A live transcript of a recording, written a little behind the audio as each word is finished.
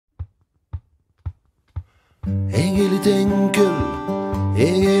Jeg litt enkel,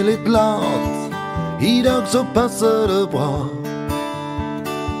 jeg litt lat. I dag så passer det bra.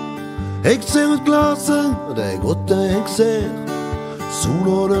 Jeg ser ut glaset, det godt det jeg ser.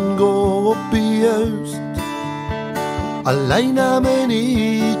 Sola den går opp i øst. Alene, men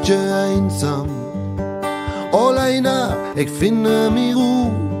ikke ensam. Alene, jeg finner min ro.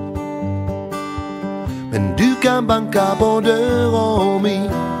 Men du kan banke på døra mi.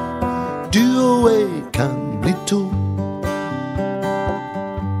 Du og jeg kan bli to.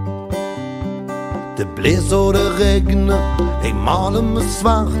 Det blåser og det regner, jeg maler med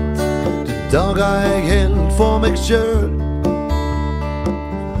svart. Det dager jeg helt for meg selv.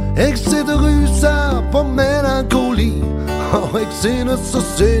 Jeg sitter ruset på melankoli, og jeg synes så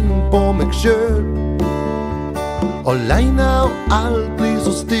synd på meg selv. Alene og alt blir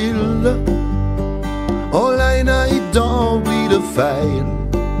så stille. Alene i dag blir det feil.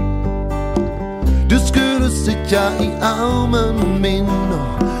 Du skulle sitte i armen min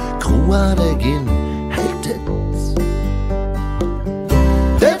og kroa deg inn helt tett.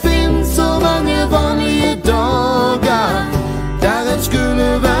 Det finnes så mange vanlige dager der en skulle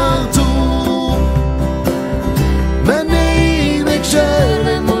være to. Men i meg selv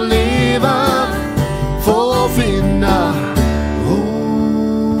en må leve for å finne ro.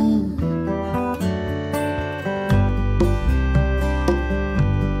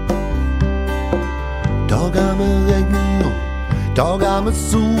 Dager med regn og dager med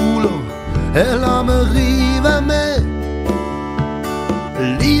sol, eller med rive med.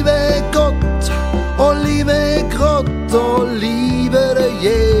 Livet er godt, og livet er grått, og livet det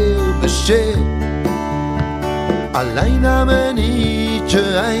gir beskjed. Alene, men ikke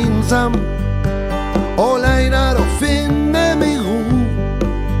ensam. Alene, da finner vi ro.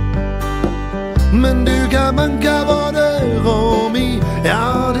 Men du kan banke på døra mi.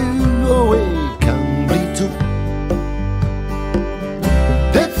 Ja, du og jeg kan bli to.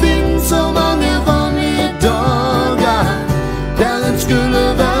 Det finnes så mange vanlige dager der en skulle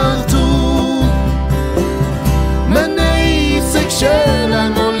være to. Men det i seg selv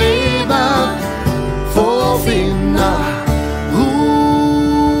en må leve for å finne ro.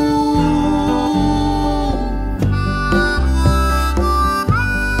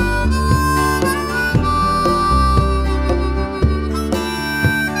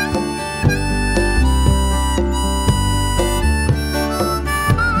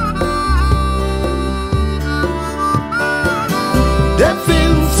 Det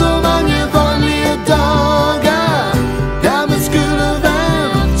finnes så mange vanlige dager der vi skulle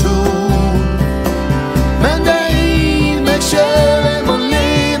være to. Men det i meg selv jeg må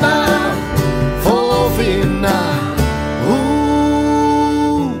leve for å finne ro.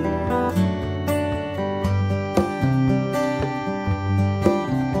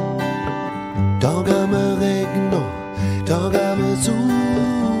 Dager med regn og dager med sol.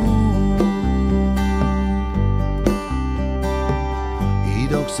 I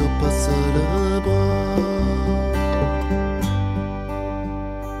dag så passer det bra.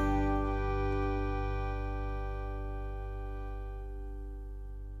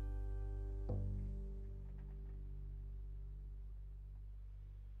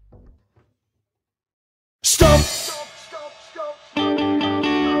 Stopp!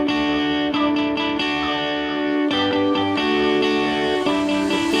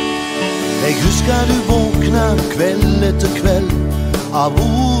 Jeg husker du våkna kveld etter kveld av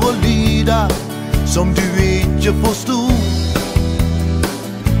ord og lyder som du ikke forstod.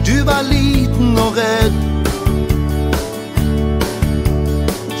 Du var liten og redd.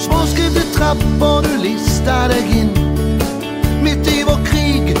 Småskritt i trapper, du lista deg inn midt i vår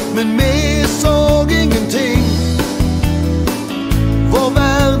krig, men vi så ingenting. Vår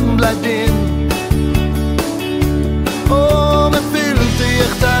verden ble din, og vi fylte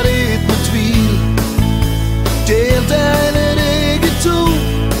hjertet ditt med tvil. Delte hele deg i to.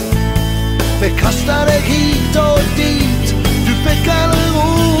 Vi kastet deg hit og dit, du fikk aldri ro.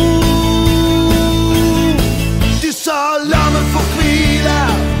 Du sa la meg få hvile,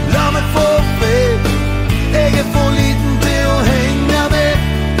 la meg få fred. Jeg er for liten til å henge med.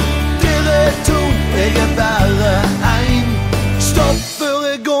 Dere to, jeg er bare en. Stopp før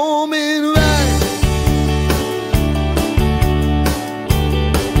jeg går min vei.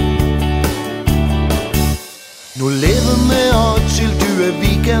 Nå lever vi atskilt, du er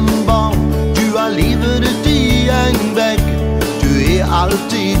weekendbarn. Du har livet ditt i en vegg. Du er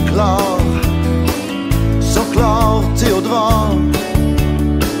alltid klar, så klar til å dra.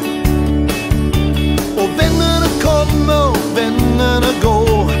 Og vennene kommer, vennene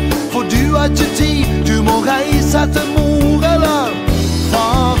går, for du har ikke tid. Du må reise til mor eller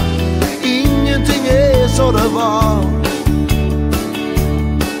far. Ingenting er så det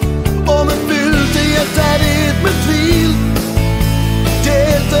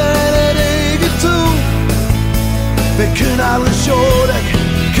kunne aldri se deg,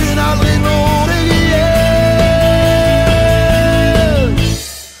 kunne aldri nå deg igjen.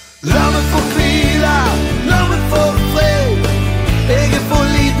 La meg få hvile, la meg få fred. Jeg for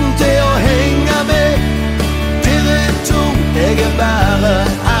liten til å henge med. Dere to, jeg bare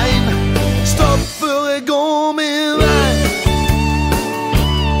en. Stopp før jeg går min vei.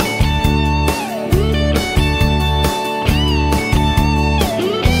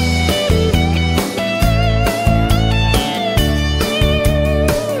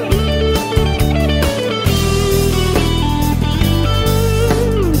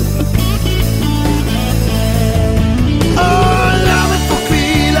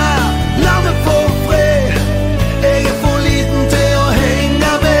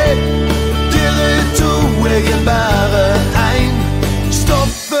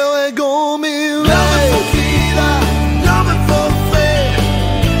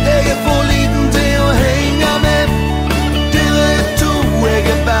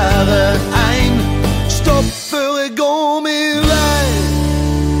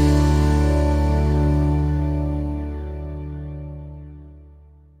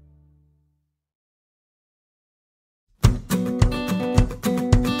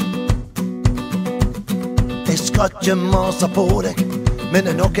 Ikke masa på deg, men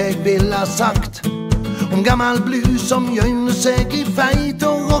det noe jeg vil ha sagt. Om gammel blues som gjømmer seg i feit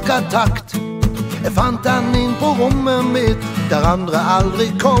og rockatakt. Jeg fant den inn på rommet mitt, der andre aldri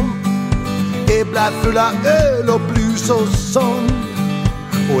kom. Jeg ble full av øl og blues og sånn,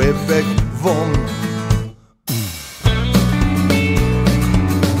 og jeg fikk vogn.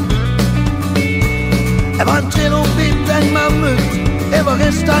 Jeg var en trillobit, en mammut, jeg var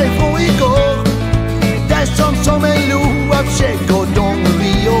restet ifra i går. Det sånn som jeg lo av skjegg og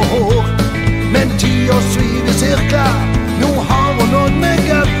dongeri og hår. Men tida sviver cirkler, nå har hun nådd meg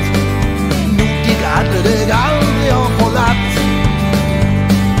godt. Nå de alle deg aldri har forlatt.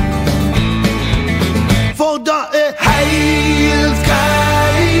 For da helt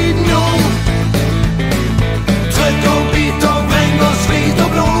greit nå. Trykk og bit og vreng og slit og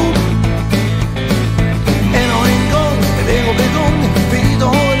blod. En og en gang er det å bli dum. Bit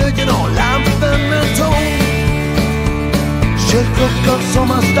og lykken og lampen er tom. Kjølklokker som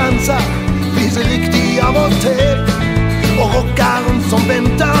har stanset, viser riktig av og til. Og rockeren som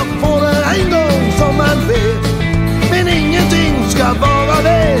venter på det en gang som han vet. Men ingenting skal bare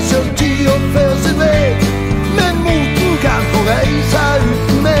det, selv tid og før sin vei. Men moten kan få reise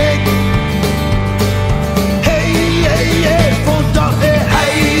uten meg. Hei, hei, hei, for da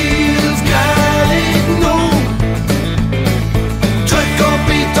helt greit nå. Trykk og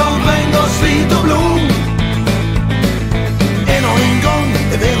bit og vreng og slit og blod.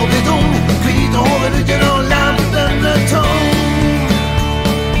 Jeg vil å bli dum, hvit håret lykken og lampen er tom.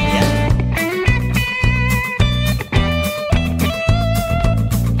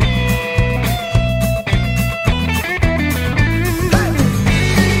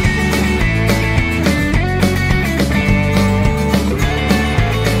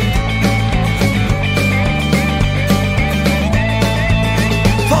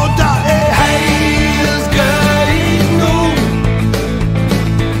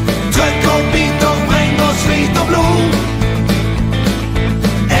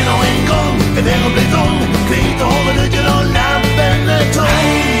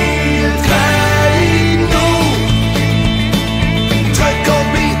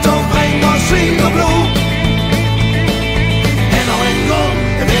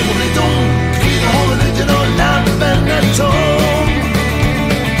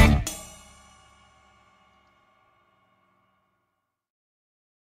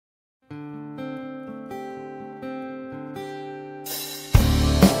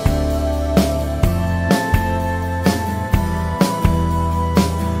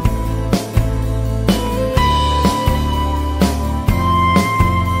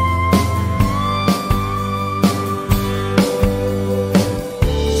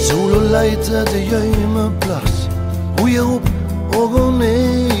 Leiter til gjømmeplass, hun gir opp og går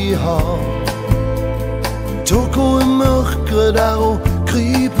ned i hav. Tåka er mørkere der og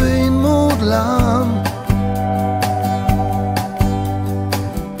kryper inn mot land.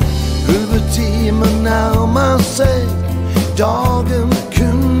 Ulvetimen nærmer seg, dagen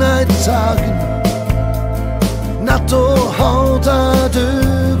kun et sagn. Natta har tatt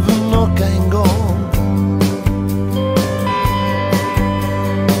over nok en gang.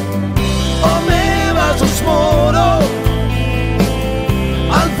 Så små da,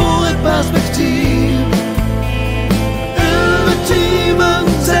 alt får et perspektiv.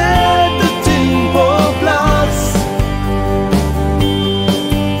 Ulvetimen setter ting på plass.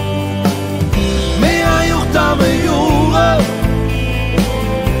 Vi har gjort det med jorda.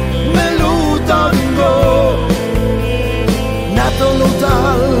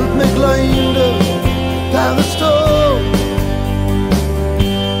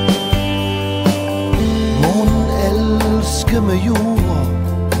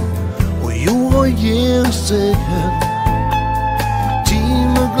 og gir seg hen.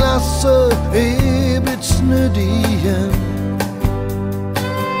 Timeglasset blitt snudd igjen.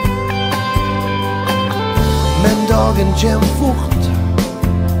 Men dagen kjem fort,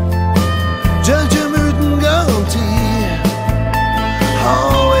 den kjem uten garanti.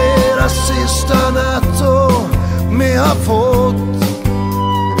 Og det siste natta vi har fått.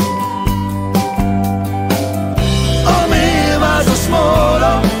 Og vi var så små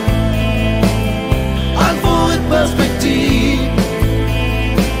da, alt får et perspektiv.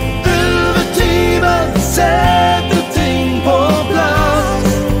 Ulvetimen setter ting på plass.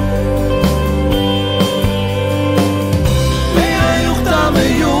 Vi har gjort det vi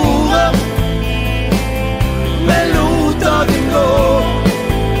gjorde, vi lot dagen gå.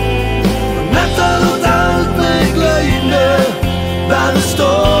 Natta lot alt med gløyne bare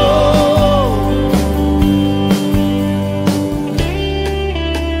stå.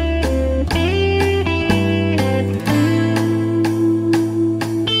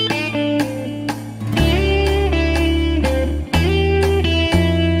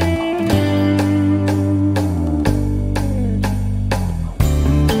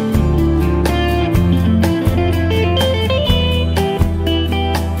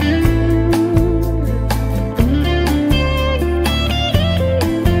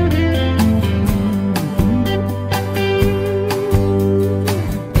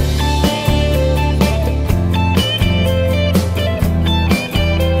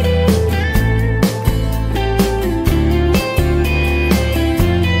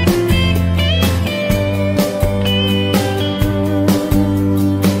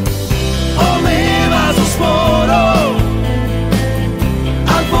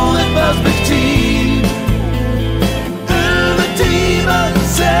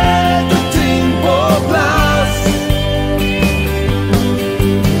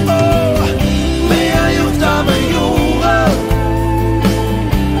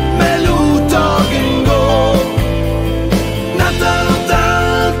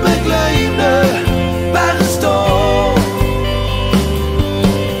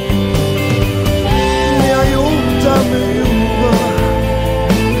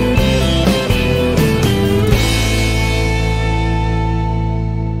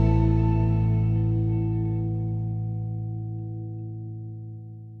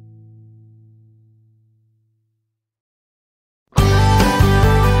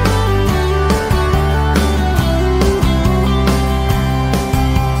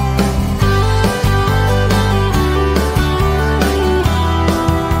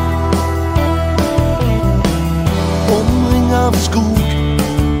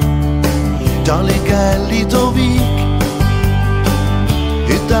 Der ligger en liten vik,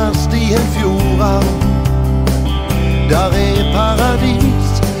 ytterst i en fjord. Der paradis,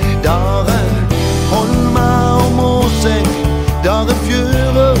 der holmer og måseng, der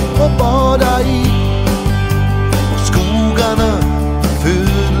fjører å bade i. Og skogene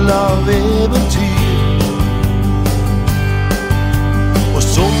full av eventyr. Og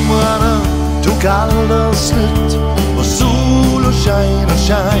somrene tok aldri slutt, og sol og skein og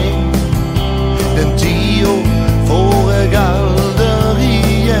skein. Den tida får jeg aldri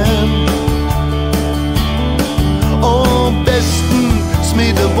igjen. Og besten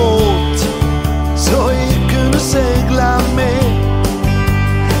smidde båt, så jeg kunne segle med.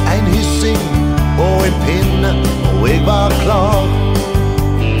 En hyssing og en pinne, og jeg var klar.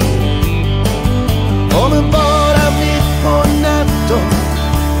 Og vi bada midt på natta,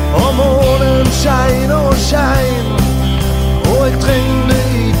 og månen skein og skein. Og jeg trengte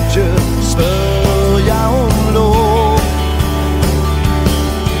ikke spørre om lov.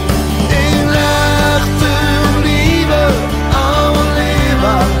 Jeg lærte om livet av å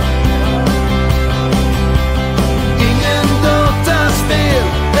leve. Ingen dataspill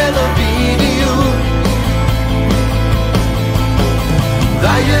eller video.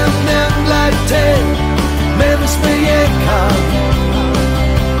 Veien den ble til med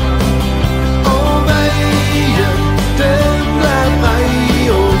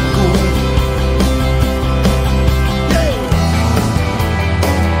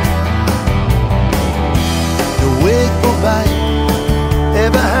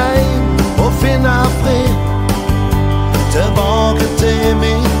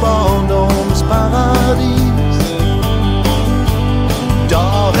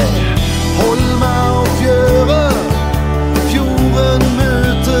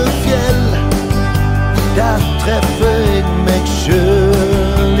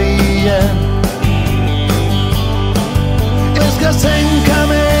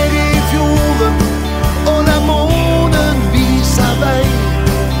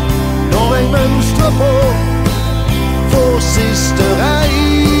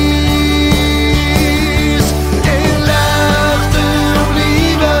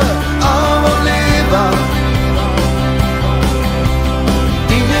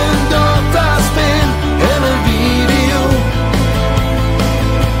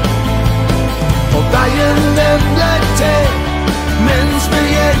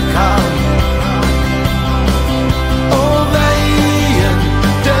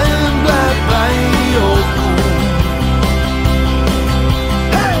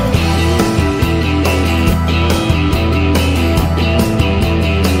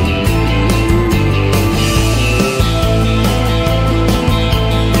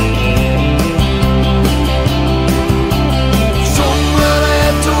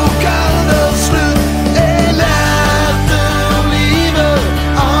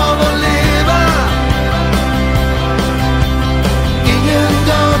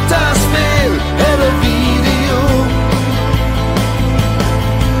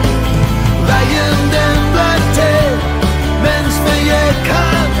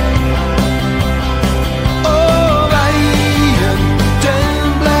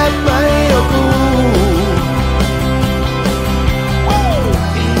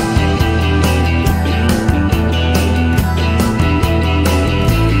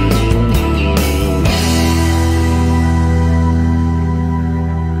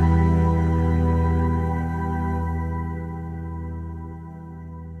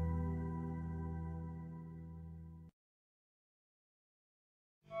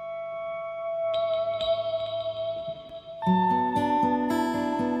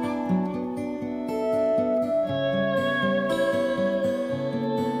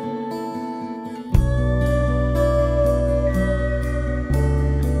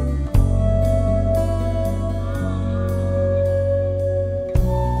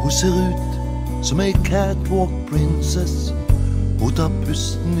Hun ser ut som ei catwalk princess. Hun tar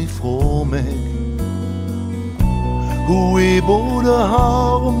pusten ifra meg. Hun både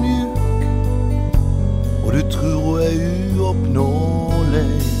hard og mjuk, og du tror hun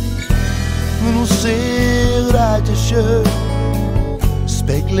uoppnåelig. Men hun ser deg ikke selv.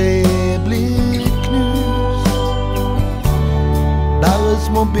 Speglet blir knust. Bare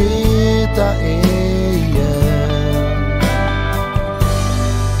små biter igjen.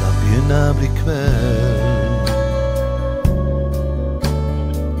 Da begynner å bli kveld.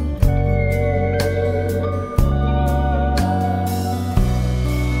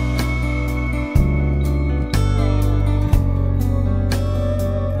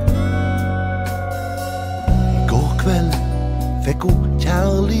 Fikk hun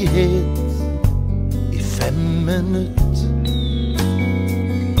kjærlighet i 5 minutter.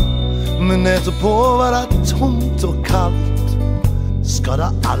 Men etterpå var det tomt og kaldt. Skal det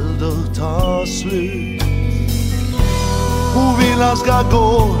aldri ta slutt. Hun vil jeg skal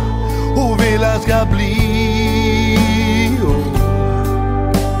gå, hun vil jeg skal bli.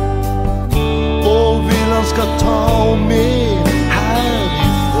 Og vil han skal ta med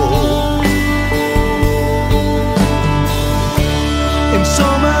herifra. En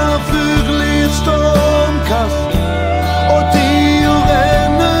sommerfugl i et stormkast, og tida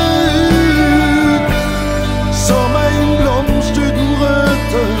renner ut. Som en blomst uten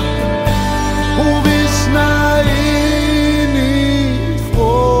røtter, hun visner innifra.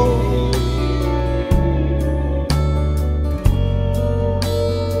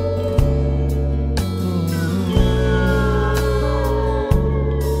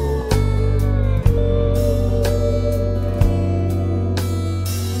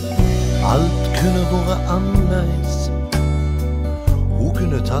 Alt kunne vært annerledes. Hun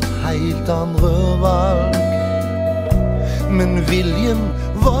kunne tatt helt andre valg. Men viljen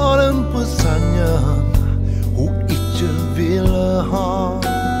var den presanjen hun ikke ville ha.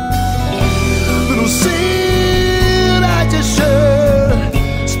 Men hun ser deg ikke selv.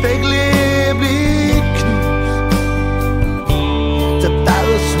 Speglet blir knust. Det er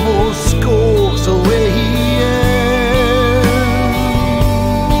bare små skår så igjen.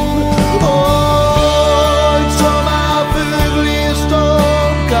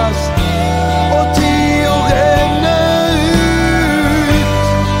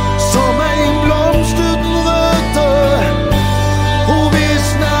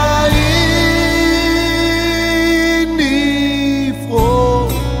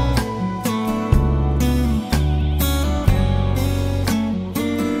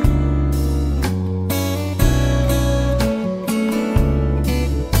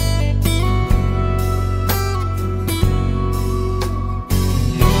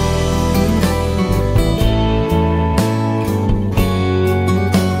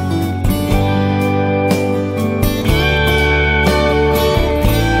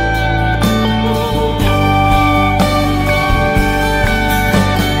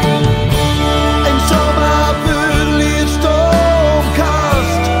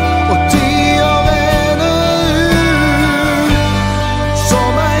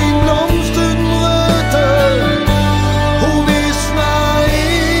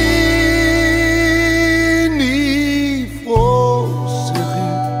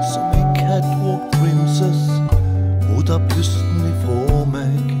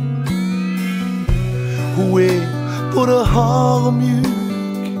 Både hard og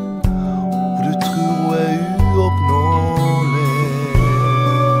mjuk, og du tror hun uoppnåelig.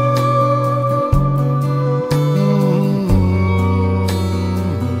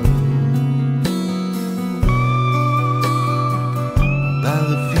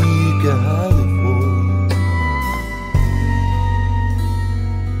 Bare fyke herifra.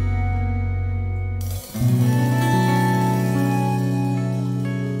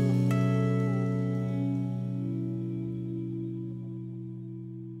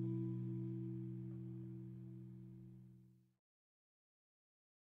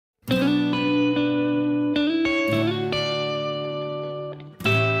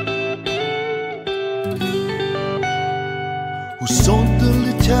 Hun sådde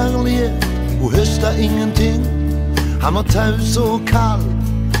litt kjærlighet, hun høstet ingenting. Han var taus og kald,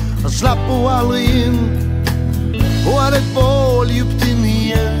 han slapp hun aldri inn. Hun hadde et bål djupt inn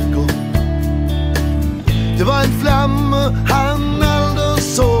i øynene. Det var en flamme han aldri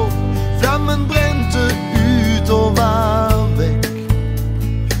så. Flammen brente ut og var vekk.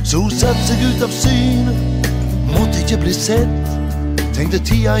 Så hun satte seg ut av syne, måtte ikke bli sett. Tenkte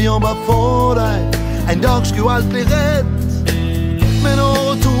tida jobba for deg, en dag skulle alt bli rett. Men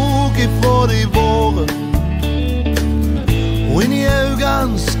året tok ifra de våre, og inn i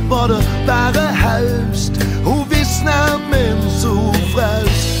øynene var det bare haust. Hun visna mens hun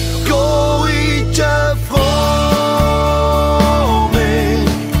frelst. Gå ikke fra meg.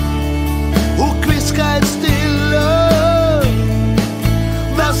 Hun kviska et stille.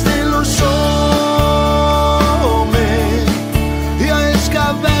 Vær still og sjå meg. Ja, jeg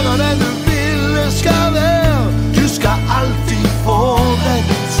skal være den du ville skal være. Du skal alltid få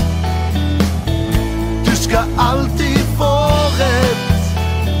rett. Du skal alltid få rett.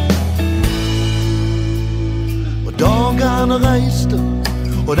 Og dagene reiste,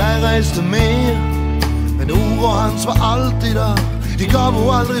 og de reiste mer. Men ordene hans var alltid der. De gav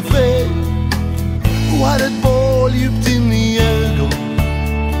hun aldri fred. Hun hadde et bål djupt inn i øynene.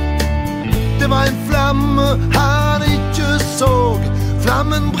 Det var en flamme han ikke så.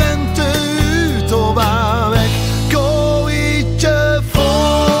 Flammen brente ut og var vekk. Gå ikke fra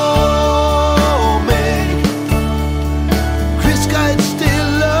meg. Kviska et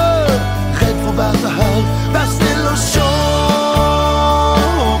stille, redd for å være her. Vær still og sjå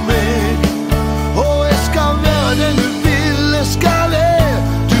meg. Og jeg skal være den du ville skal være.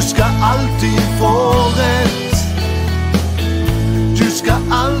 Du skal alltid få rett. Du skal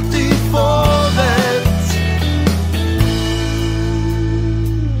alltid få rett.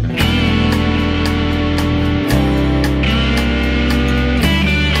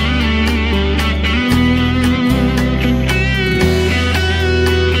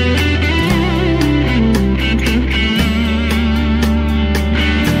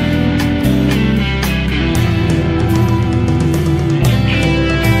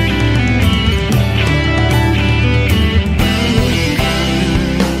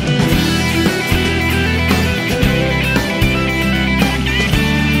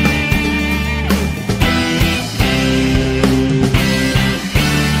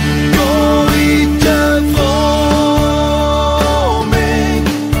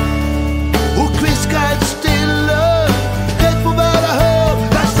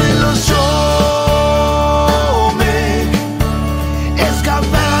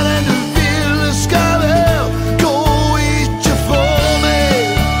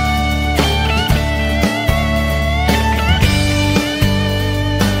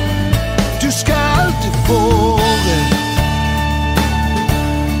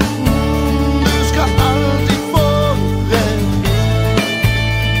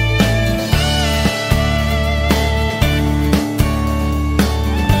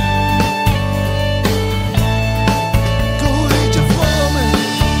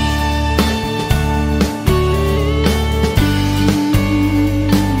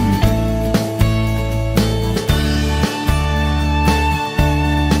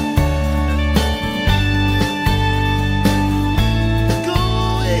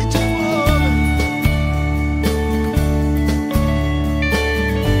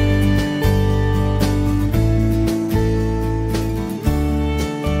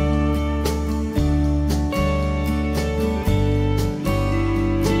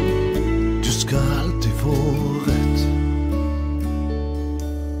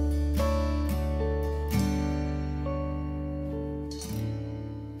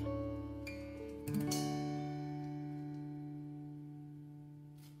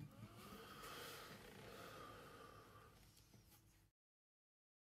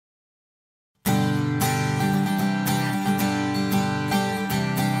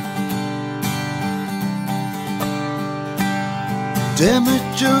 Det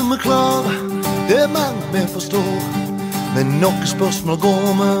mye vi klarer, det mange vi forstår. Men noen spørsmål går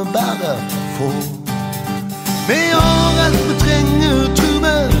vi bare for. Vi har alt vi trenger, tror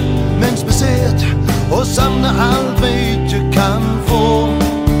vi, mens vi sitter og savner alt vi ikke kan få.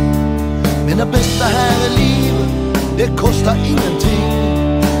 Men det beste her i livet, det koster ingenting.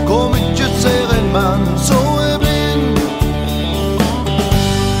 Hvor mye ser en mann så er blind.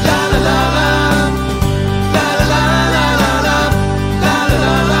 La la la la.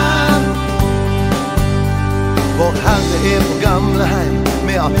 Vår Herre er på gamleheim,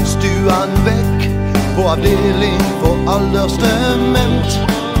 vi har stuan vekk, på avdeling for aldersdement.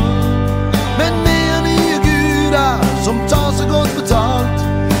 Men vi er nye guder som tar seg godt betalt,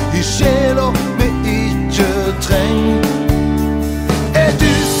 i sjeler vi ikke trenger. Er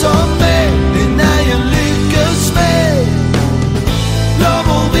du som meg, din egen lykkes med? La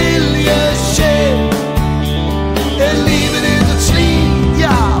vår vilje skje. Er livet ditt et slit?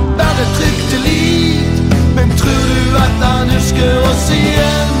 Ja, bare trykk til liv. Men tror du at han husker oss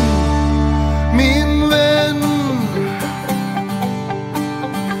igjen, min venn?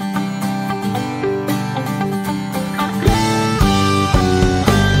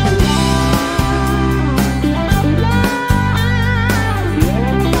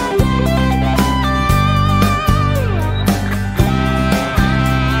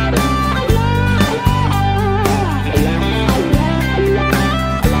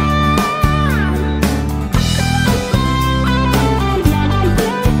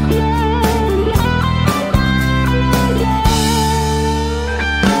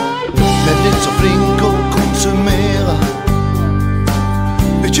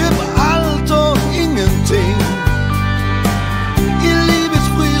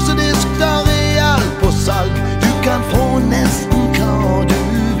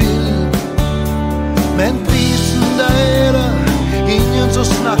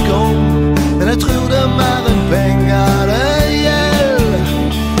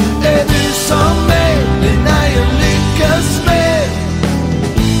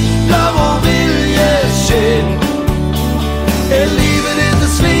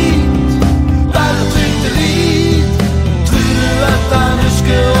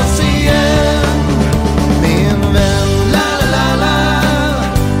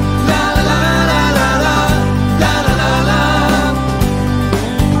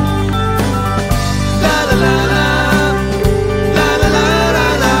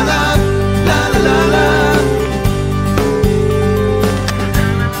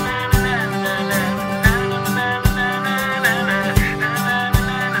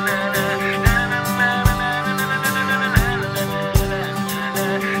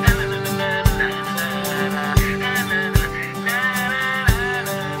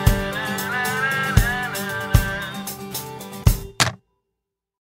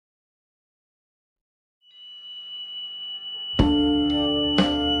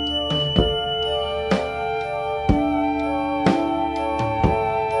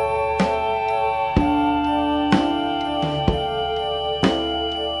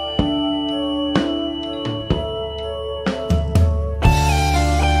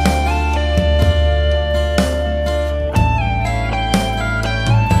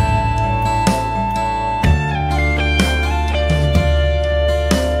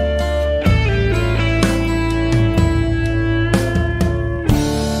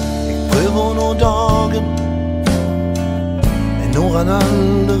 når han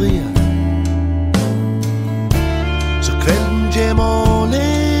aldri så kvelden kjem og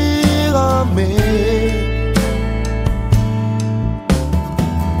lærer meg.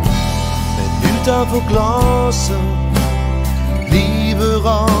 Men utenfor glaset livet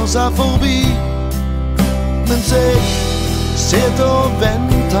raser forbi, mens jeg sitter og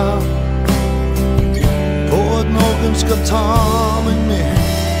venter på at noen skal ta meg med.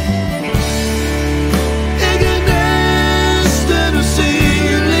 Jeg nesten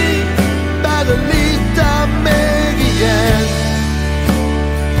usynlig, bare litt av meg igjen.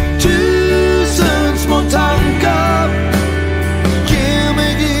 Tusen små tanker gir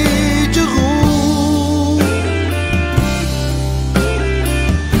meg ikke ro.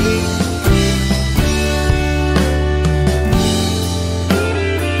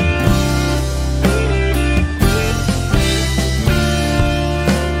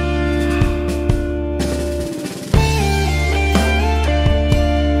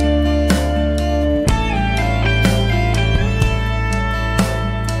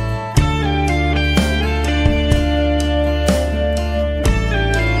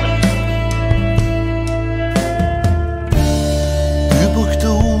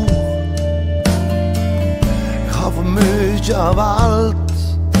 Av alt,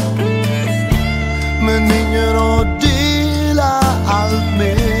 men ingen å dele alt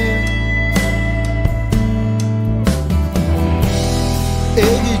med.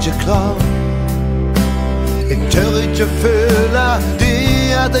 Jeg ikke klar, jeg tør ikke føle det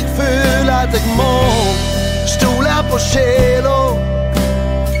at jeg føler at jeg må stole på sjela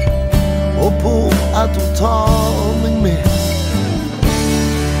og på at hun tar meg med.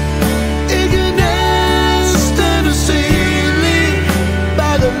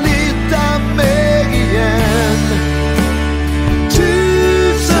 Litt av meg igjen.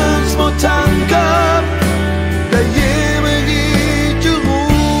 Tusen små tanker, det gir meg ikke ro.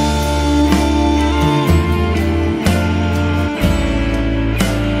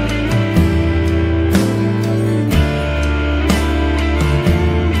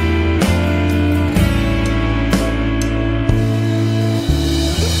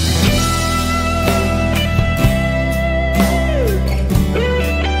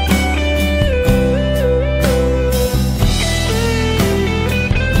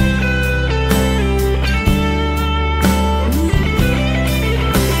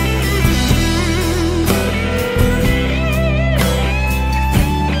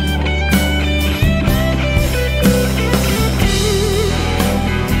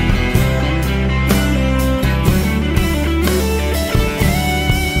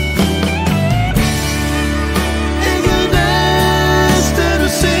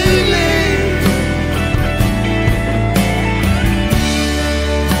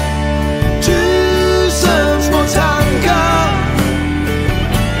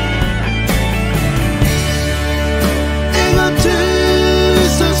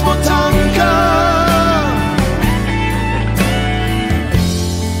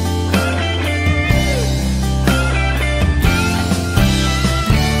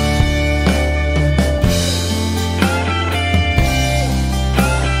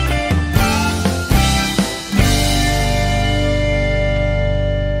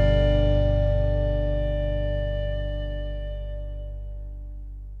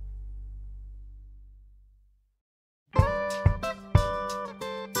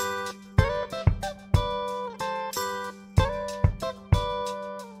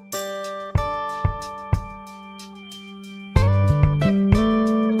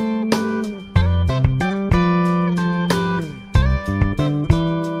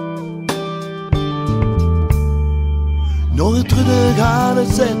 Når jeg trodde jeg hadde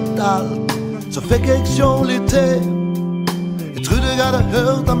sett alt, så fikk jeg sjå litt til. Jeg trodde jeg hadde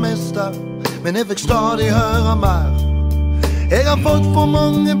hørt det meste, men jeg fikk stadig høre mer. Jeg har fått for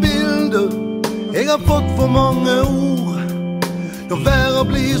mange bilder, jeg har fått for mange ord. Når verden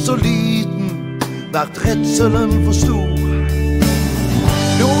blir så liten, vært redselen for stor.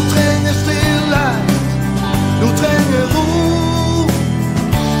 Nå trenger stillhet, nå trenger ro,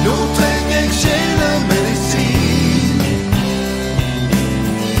 nå trenger jeg sjelemedisin.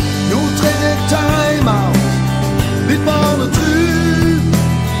 Nå trenger jeg time-out, litt barnetru.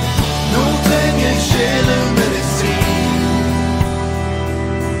 Nå trenger jeg sjelemedisin.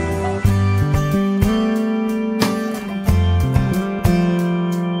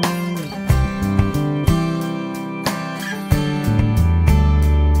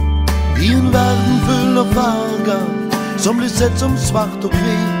 I en verden full av farger, som blir sett som svart og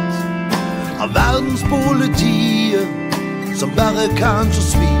hvitt av verdens politiet, som bare kanskje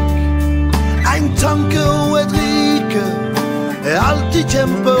svik. En tanke og et rike alltid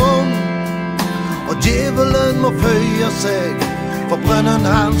kjempeung, og djevelen må føye seg, for brønnen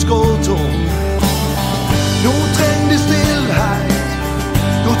hans går tom. Nå treng de stillhet,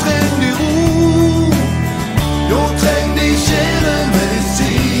 nå treng de ro, nå treng de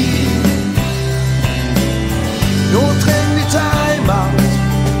sjelemedisin. Nå treng de time-out,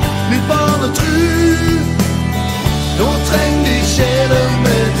 litt barnetru, nå treng de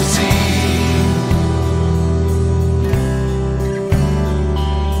sjelemedisin.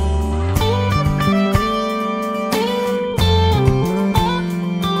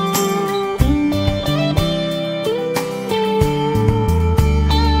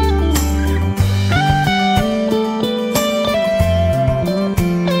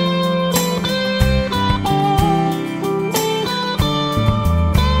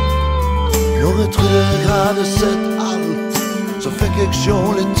 Sett alt, så fikk jeg sjå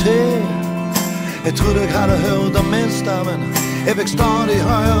litt til. Jeg trodde jeg hadde hørt det meste, men jeg fikk stadig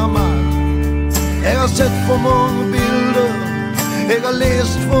høre mer. Jeg har sett for mange bilder, jeg har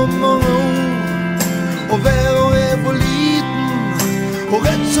lest for mange ord, og verden er for liten, og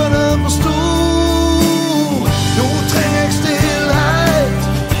redselen er for stor. Nå trenger jeg stillhet,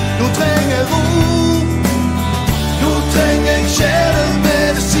 nå trenger jeg ro, nå trenger jeg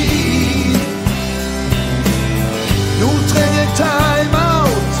sjelemedisin. Nå trenger jeg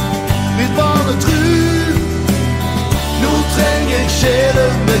time-out, litt barnetru, nå trenger jeg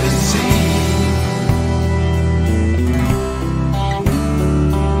sjelemedisin.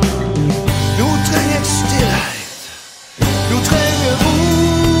 Nå trenger jeg stillhet, nå trenger jeg ro,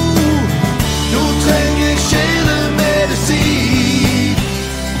 nå trenger jeg sjelemedisin.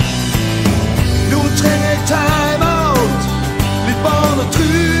 Nå trenger jeg time-out, litt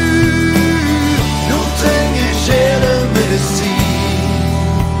barnetru, nå trenger jeg sjelemedisin.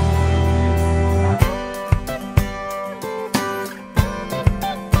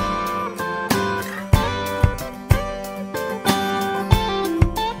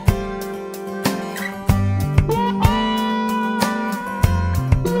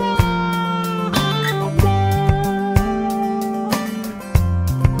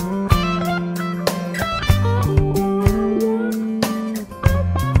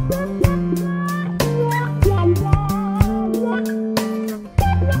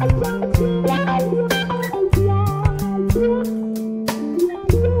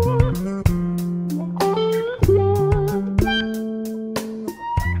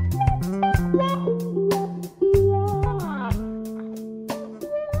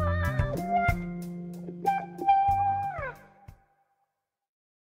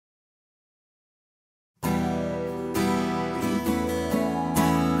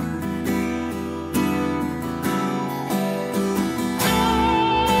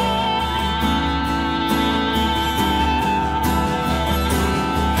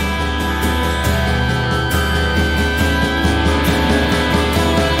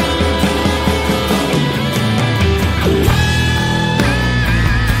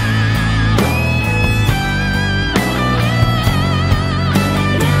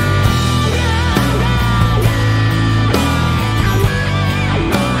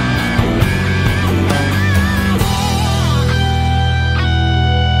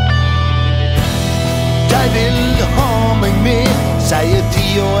 Sier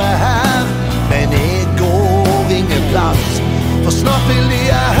tida her, men jeg går ingen plass. For snart vil de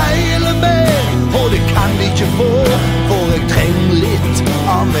heile meg, og det kan de ikke få, for jeg trenger litt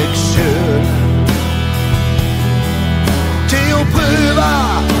av meg selv. Til å prøve,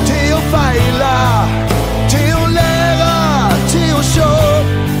 til å feile, til å lære, til å sjå,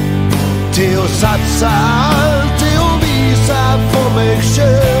 til å satse alt, til å vise for meg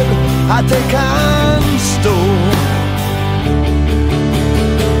selv at jeg kan stå.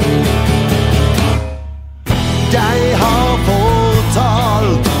 De har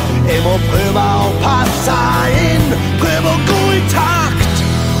fortalt, jeg må prøve å passe inn, prøve å gå i takt,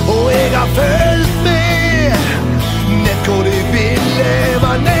 og jeg har følt med, nett hvor de ville,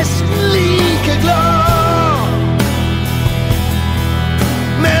 var nesten like glad.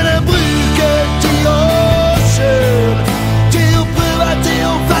 Men jeg bruker tida selv, til å prøve, til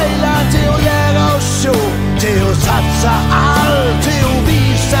å feile, til å lære å se, til å satse alt, til å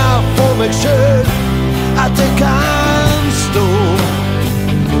vise for meg selv at jeg kan stå.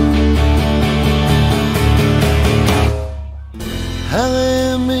 Her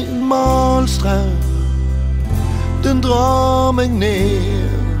er min malstrøm, den drar meg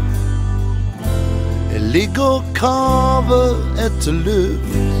ned. Jeg ligger og kaver etter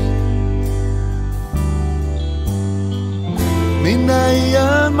luft. Min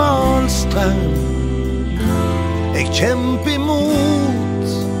egen malstrøm, jeg kjemper imot.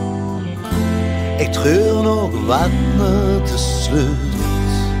 Jeg tror nok vannet til slutt.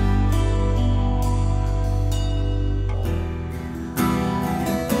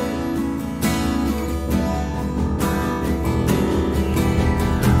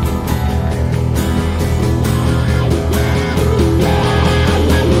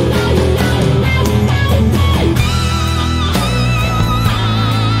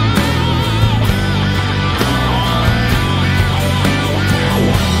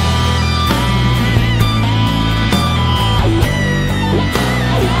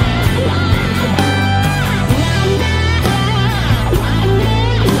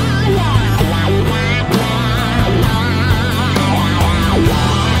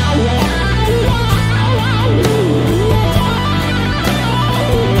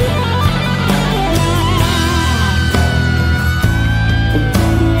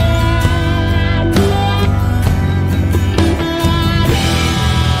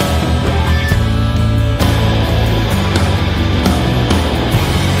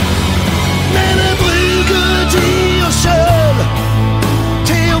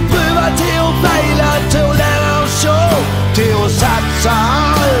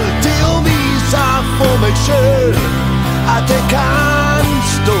 At det kan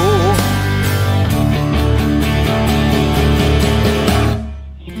stå.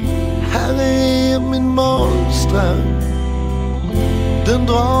 Her er min målstrøm, den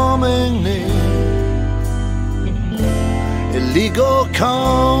drar meg ned. Jeg ligger og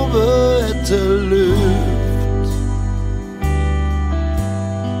karver etter luft.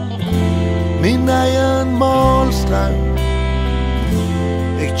 Min egen målstrøm,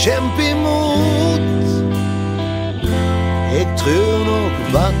 jeg kjemper imot. Jeg tror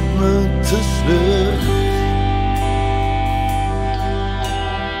nok vannet til slutt.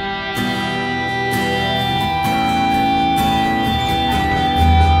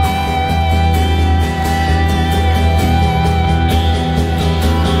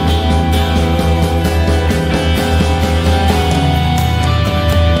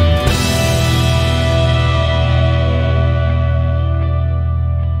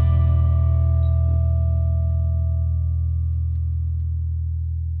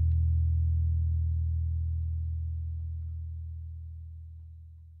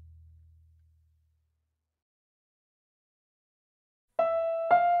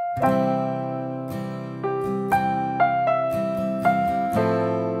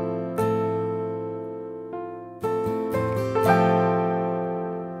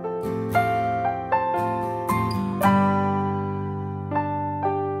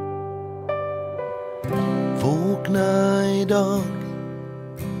 Våkna I dag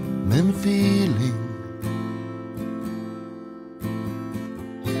med en feeling.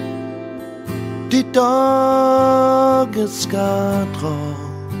 De dager skal dra.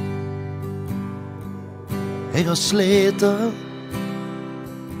 Jeg har sletet,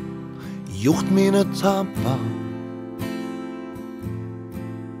 gjort mine tabber.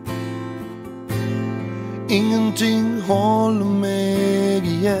 Ingenting holder meg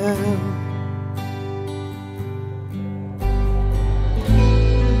igjen.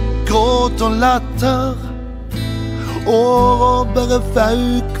 Gråt og latter, årer bare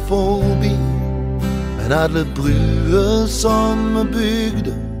fauk forbi. Men alle bruer som er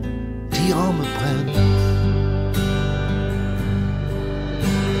bygde, de har vi brent.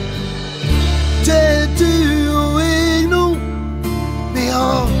 Det er du og jeg nå, vi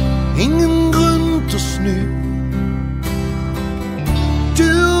har ingen grunn til å snu. Du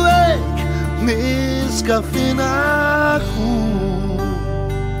og jeg, vi skal finne ro.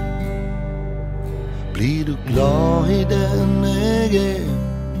 Blir du glad I den jeg er,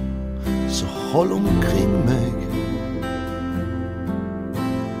 så hold omkring meg.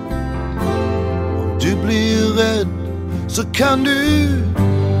 Om du blir redd, så kan du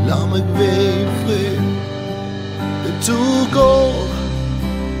la meg være I fred. Det tok år,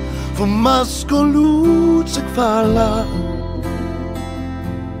 for masker lot seg falle.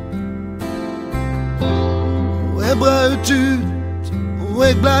 Og jeg brøt ut, og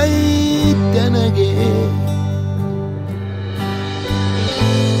jeg blei den jeg er.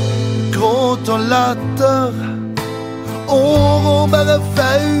 Gråt og latter, årer bare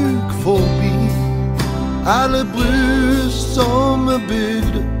fauk forbi. Alle brus som er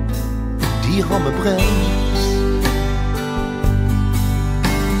bygde, de har vi brent.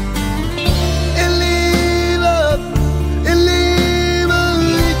 Jeg lever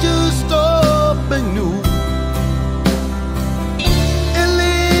ikke stopp meg nå. Jeg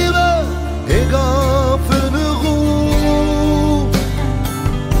lever, jeg har funnet ro.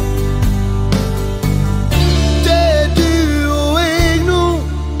 Det er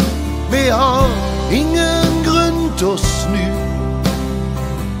grunnt å snu.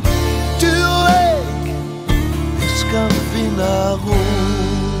 Du og jeg, vi skal finne ro.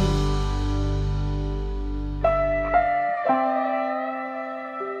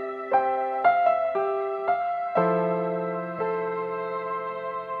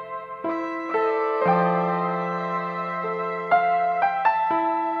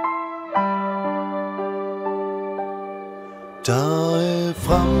 Da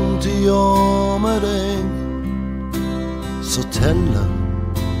fremtida med deg så teller.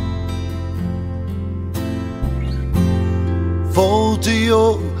 Fortida,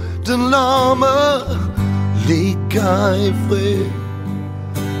 den lar meg ligge i fred.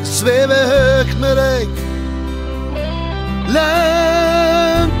 Sveve høgt med deg,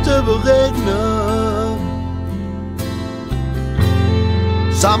 langt over regnet.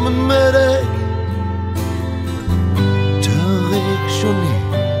 Sammen med deg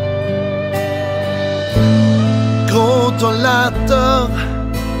gråt og latter,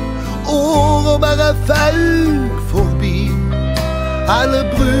 år og bare fauk forbi. Alle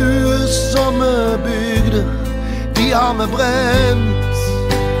bruer som er bygde, de har vi brent.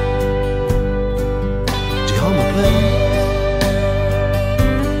 De har vi brent.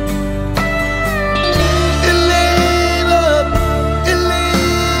 Jeg lever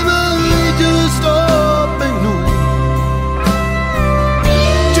ikke stopp meg nå.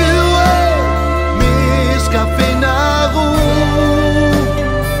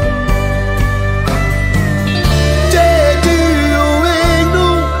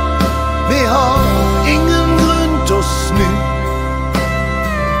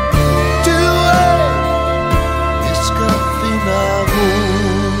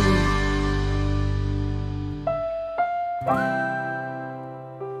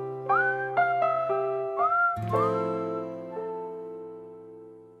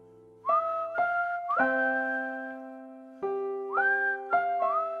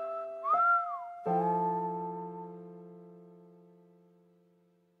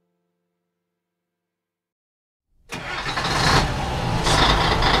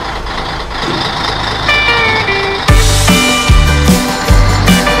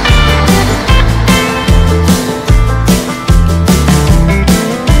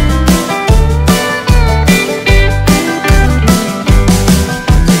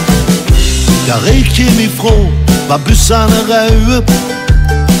 Der jeg kjem ifra var bussene røde.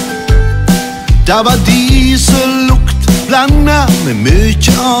 Der var diesellukt blandet med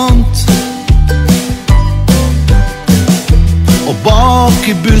mye annet. Og bak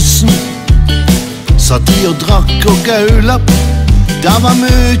i bussen satt de og drakk og gaula. Der var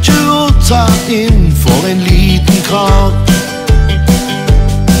mye å ta inn for en liten kar.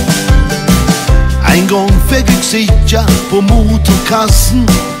 En gang fikk jeg sitte på motorkassen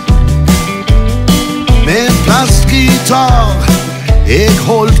med en plastgitar, jeg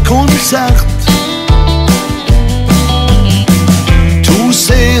holdt konsert. 2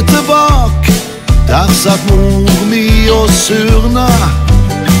 seter bak, der satt mor mi og surna,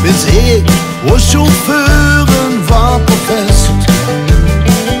 mens jeg og sjåføren var på fest.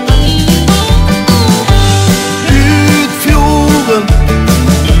 Ut fjorden,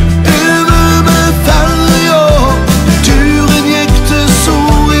 over med ferja, turen gikk til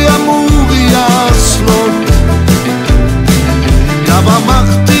Soria Moria slott. Der var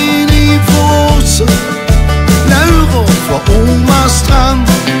Martin i Fåse, Laura fra Omastrand,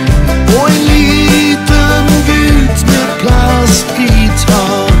 og en liten gutt med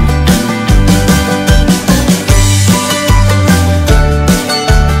plastgitar.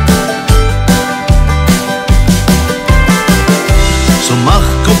 Så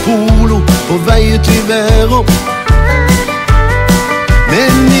Marco Polo på vei til verden,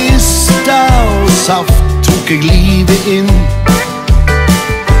 med nista og saft tok jeg livet inn.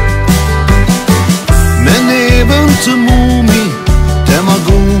 Men neven til mor mi, den var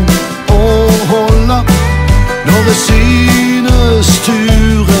god å holde, når jeg synes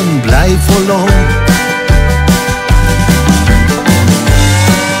turen blei for lang.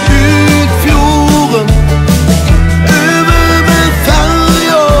 Ut fjorden, over med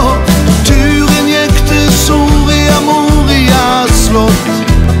ferja, turen gikk til Soria Moria slott.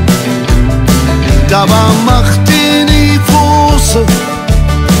 Der var Martin i Fåse,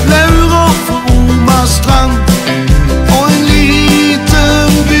 Laura fra Omastrand, og en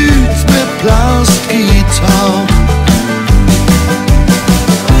liten gutt med plastgitar.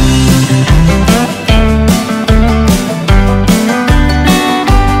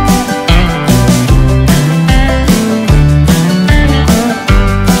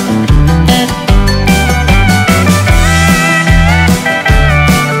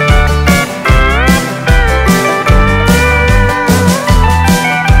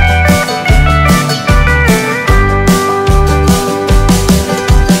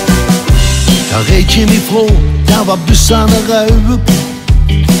 kjem ifrå, der var bussene røde.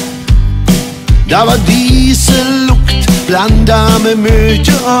 Der var diesellukt blanda med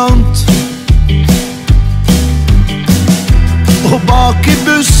mye annet. Og bak i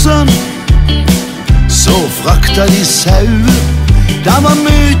bussen så frakta de sauer. Der var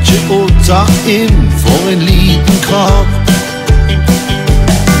mye å ta inn for en liten krav.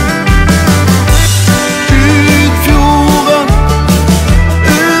 Ut fjorden,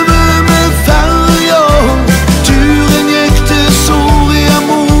 over med ferja. Turen gikk til Soria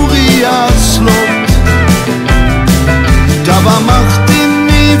Moria slott. Der var Martin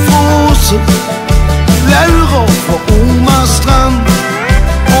i Fåse, Laura fra Omastrand,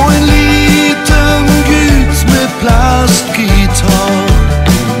 og en liten gutt med plastgitar.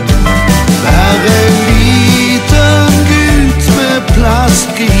 Bare en liten gutt med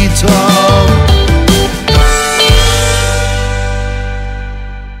plastgitar.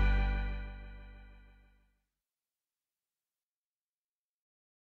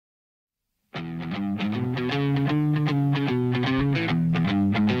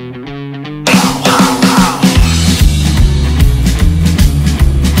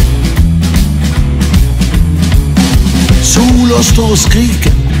 Sola står og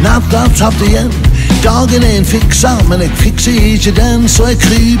skriker, natta tapt igjen. Dagen en fikser, men jeg fikser ikke den. Så jeg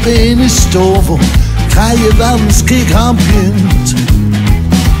kryper inn i stoven. 3. verdenskrig har begynt.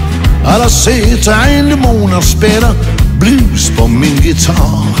 Ja, da sitter en demon og spiller blues på min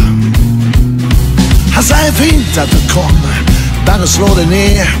gitar. Han sier fint at det kommer, bare slå det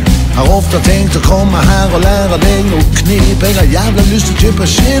ned. Har ofte tenkt å komme her og lære deg noe knep. Jeg har jævla lyst til å kjøpe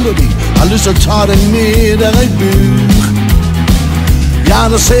sjela di, har lyst til å ta deg med der jeg bor. Ja,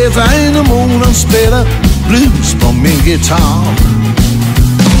 da sitter en demon og spiller blues på min gitar.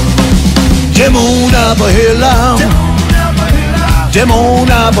 Demoner på hylla,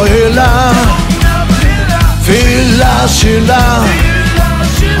 demoner på hylla, fylla skylda.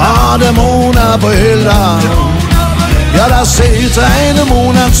 Ja, demoner på hylla. Ja, da sitter en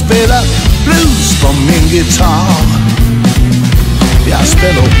demon og spiller blues på min gitar. Jeg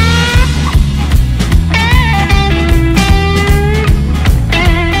spiller opp.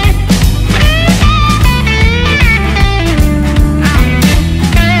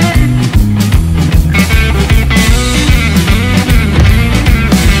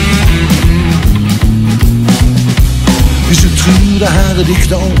 Hvis du tror det her er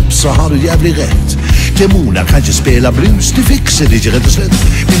dikta opp, så har du jævlig rett. Demoner kan ikke spille blues, de fikser det ikke rett og slett.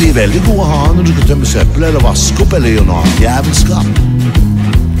 Men de er veldig gode å ha når du skal tømme søppel eller vaske opp eller gjøre noe jævelskap.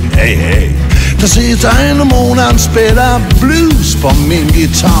 Hei, hei. Da sitter en demon og spiller blues på min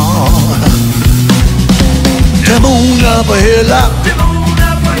gitar. Demoner på hylla,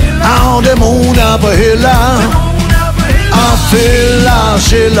 ja, demoner på hylla, ja, fylla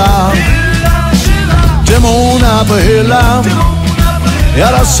skylda. Demoner på hylla, ja,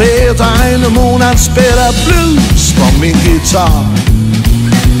 da sitter en demon og spiller blues på min gitar.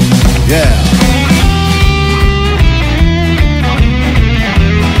 Yeah.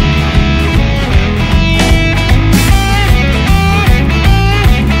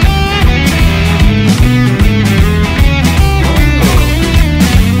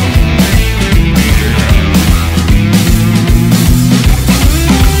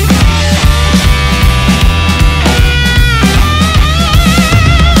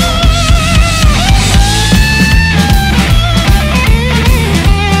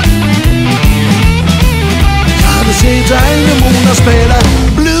 En demon og spiller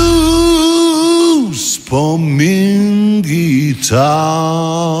blues på min gitar.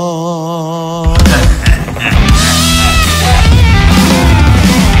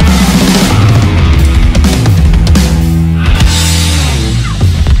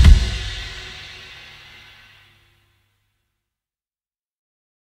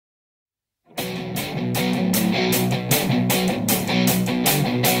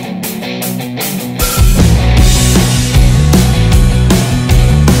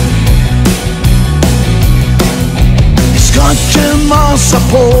 Masa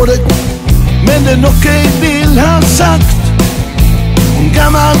på deg, men det er noe jeg vil ha sagt. Om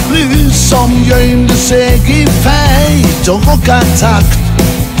gammel blues som gjømte seg i feit og rockatakt.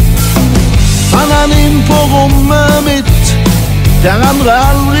 Fann han inn på rommet mitt, der andre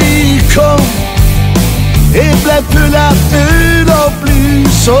aldri kom. Jeg ble full av øl og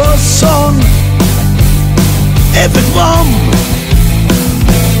blues og sånn. Jeg fikk rom.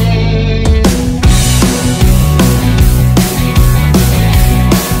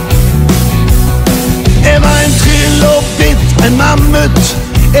 Jeg var en trill og bitt, en mammut.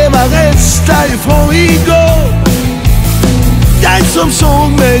 Jeg var restet ifra i går. Jeg som så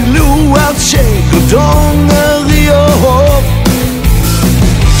meg lo at skjegg og dongeri og hår.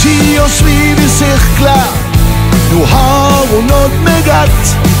 Tida svir i sirkler, nå har hun nådd meg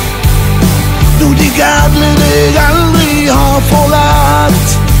att. Nå de gamle deg aldri har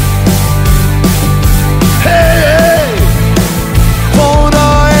forlatt. Hei, for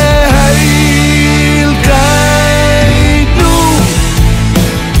det helt greit nå.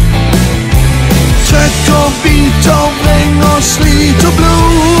 Trøkk og bit og vreng og slit og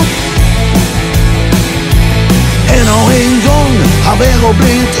blod. En gang har vært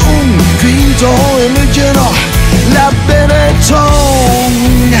blitt ung, hvit og hår i lyggen og lappen tung.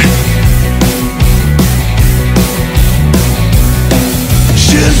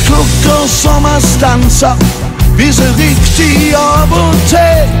 Skyldklokker som har stanset, viser riktig av og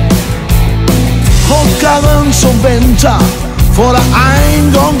til. Rockeren som venter, for det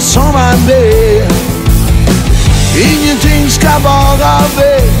en gang som han ber. Ingenting skal bare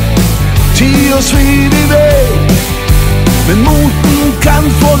ved, tid og svir i vei. Men moten kan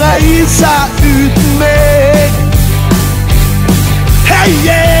få reise uten meg. Hey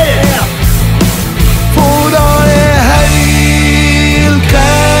yeah! For det helt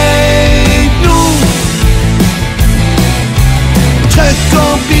greit nå. Trøkk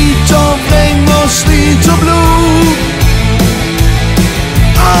og bit og vreng og slit og blod.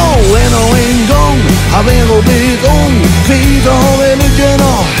 En gang har vært blitt ung, hvit og hår i lyggen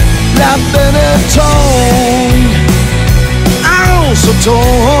og lappen tung. Så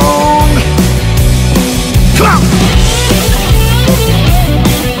tung. Kom!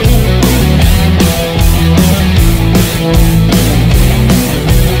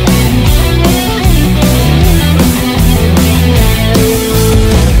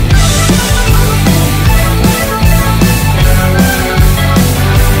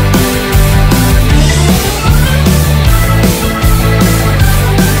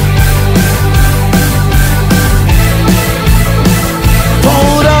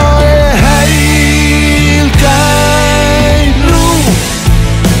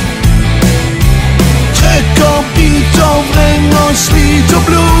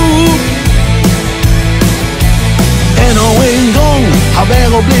 Har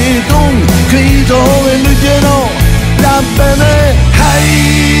vært blitt ung, hvit og hår i lyggen og lappen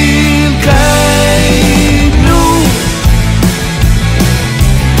helt greit nå.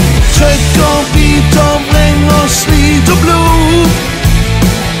 Trøkk og bit og vreng og slit og blod.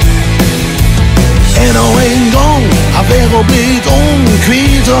 En gang har vært blitt ung,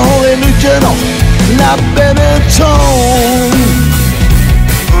 hvit og hår i lyggen og lappen tung.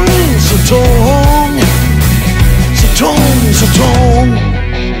 Så tung, så tung, så tung.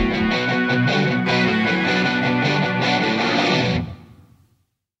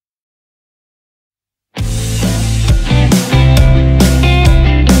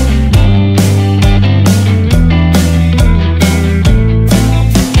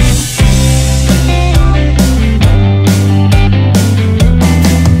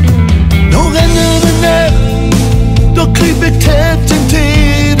 Nå renner det ned, da kryper jeg tett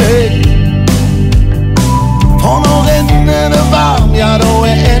inntil deg. For når enden er varm, ja da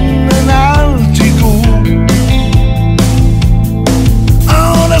er enden alltid god.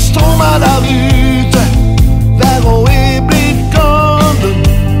 Det stormer der ute, været er blitt golden.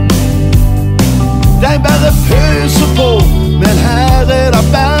 De bare pøser på, men her er det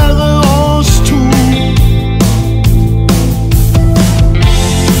bare oss to.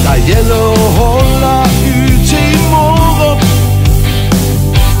 Det gjelder å holde ut til morgen.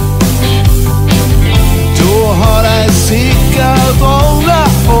 Har deg sikkert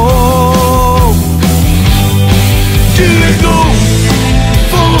ordnet opp. Du er god,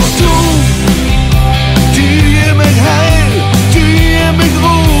 for stor. Du gir meg heil, du gir meg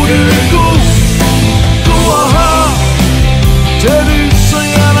ro. Du er god, god å ha. Det er du så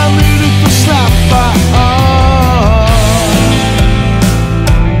gjerne mulig å slappe av.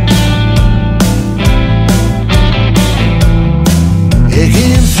 Jeg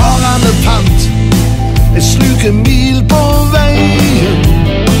er en farende pant, jeg sluker mil på veien.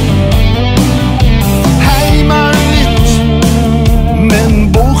 Heima litt, men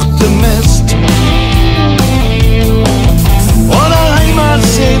borte mest. Og der heima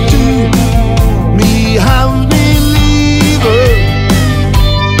ser du mi havn i livet.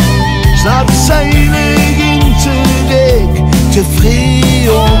 Snart seiler jeg inn til deg, til fred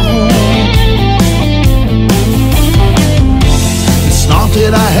og ro. Snart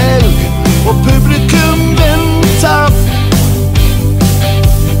er det helg, og publikum venter.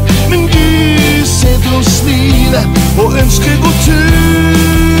 Men du sitter og smiler og ønsker god tur.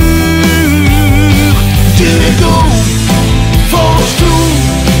 Du er god, for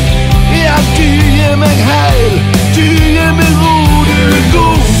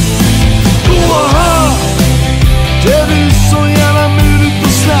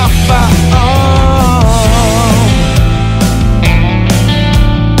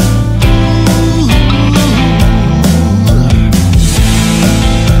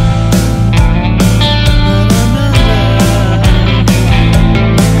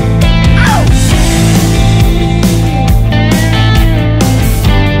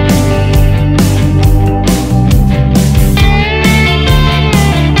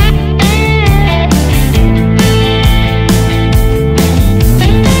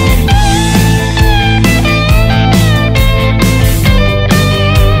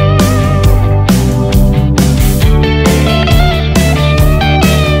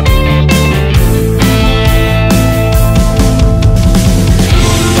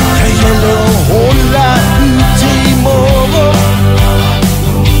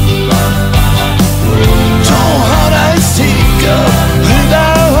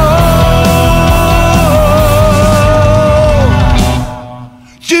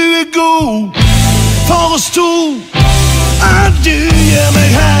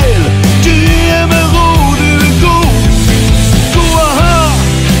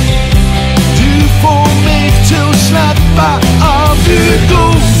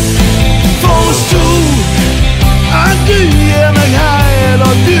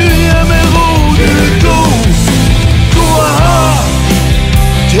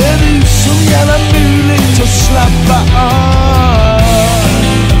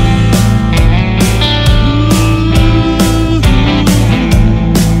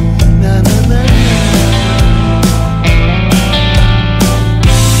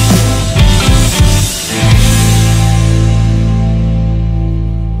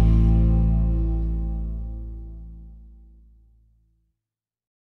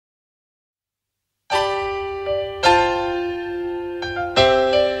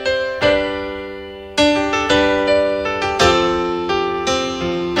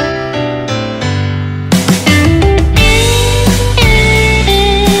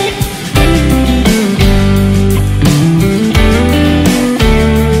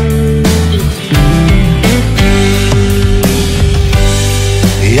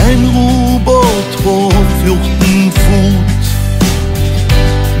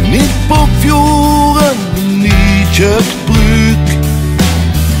på fjorden, nykjøpt bruk.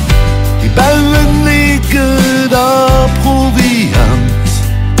 I baugen ligger der proviant.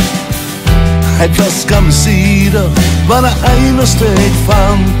 Ei flaske med sider var det eneste jeg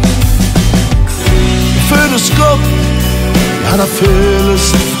fant. Det føles godt, ja det føles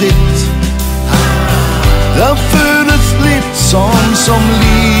fritt. Det føles litt sånn som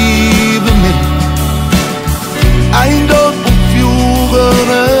livet mitt. En dag på fjorden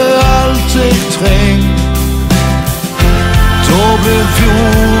alt jeg treng. Da blir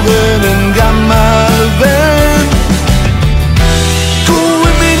fjorden en gammel venn.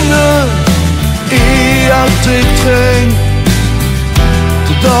 Gode minner alt jeg treng.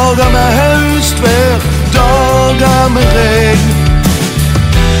 Til dager med høstvær, dager med regn.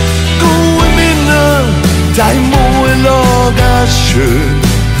 Gode minner, de må jeg lage sjøl.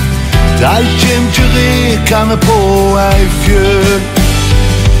 De kjem ikke rekene på ei fjøl.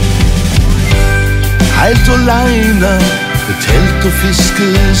 Helt alene, ved telt og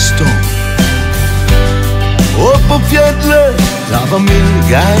fiskestånd. Og på fjellet, der var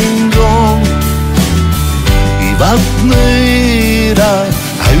milg en gang. I vattnet er det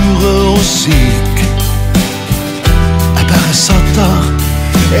aure og sik. Jeg bare satt der,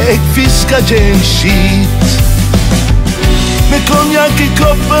 jeg fisket ikke en skit. Med konjak i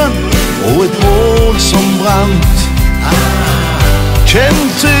koppen og et bål som brant.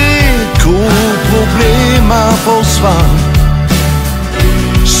 Kjente jeg hvor problemer forsvant.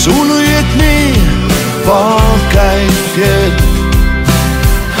 Solen gikk ned bak ei fjell.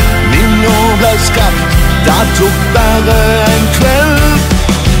 Minner ble skapt, det tok bare en kveld.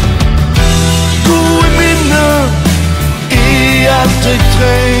 Gode minner alt jeg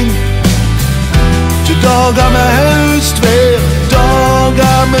treng. Til dager med høstvær,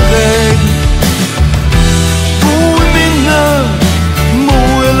 dager med regn. Gode minner må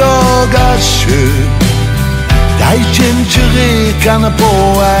jeg lage sjøl. De kjem ikke rekene på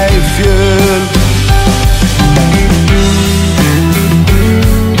ei fjøl.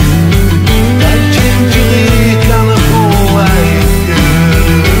 De kjem ikke rekene på ei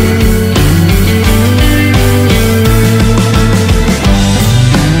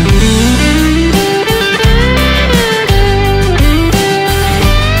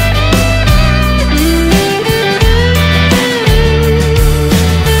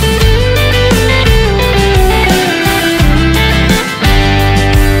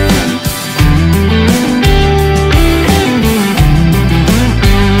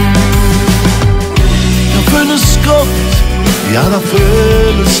ja, det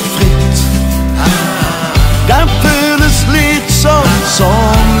føles fritt. Det føles litt sånn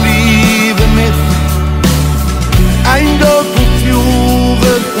som livet mitt. En dag på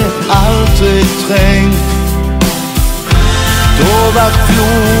fjorden alt jeg treng. Da var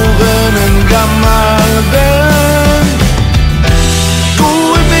fjorden en gammel venn.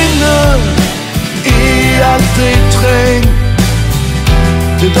 Gode minner alt jeg treng.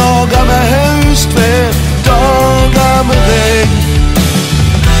 Til dager med høstvær, dager med regn.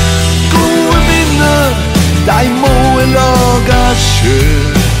 Gode minner, de må jeg lage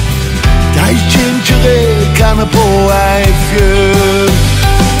sjøl. De kjem ikke rekene på ei fjøl.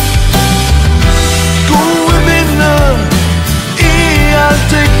 Gode minner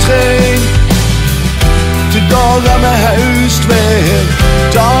alt jeg treng. Til dager med høstvær,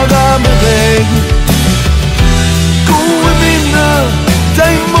 dager med regn. Gode minner, de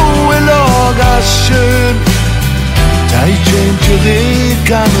må jeg lage sjøl. De kjem ikke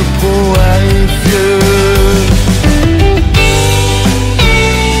rekene på ei fjøl.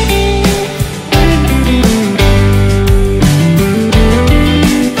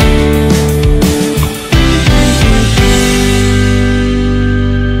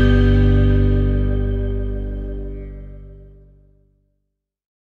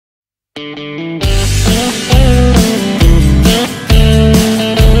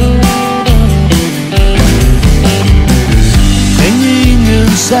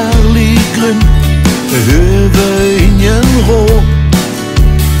 Særlig grunn, behøver ingen råd.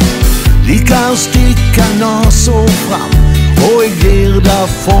 Liker å stikke nasa fram, og jeg gjør det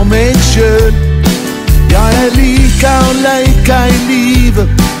for meg sjøl. Ja, jeg liker å leke i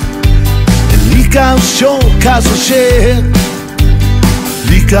livet. Jeg liker å se hva som skjer.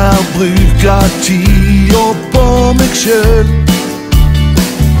 Liker å bruke tida på meg sjøl.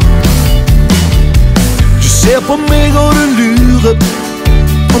 Du ser på meg og du lurer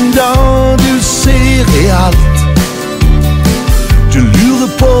om det du ser alt. Du lurer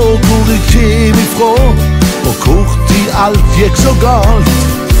på hvor jeg kjem ifra, og hvor tid alt gikk så galt.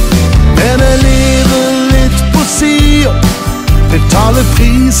 Men jeg lever litt på siden, Betale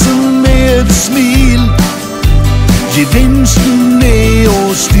prisen med et smil. Gevinsten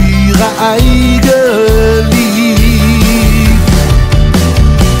å styre eget liv.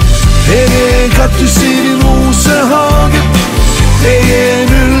 Jeg kaktus i din rosehage. Jeg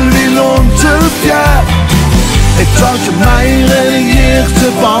en ulv i lånte fjær. Jeg tar ikke mer enn jeg gir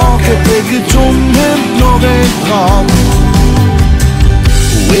tilbake. Jeg tomhendt når jeg drar.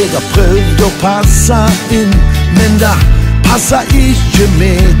 Og jeg har prøvd å passe inn, men det passer ikke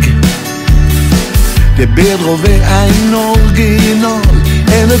meg. Det er bedre å være en original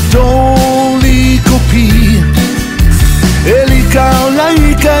enn et dårlig kopi. Jeg liker å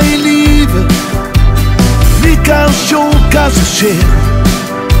leke i livet, liker å se hva som skjer.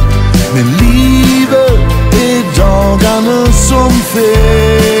 Men livet er dagene som fer.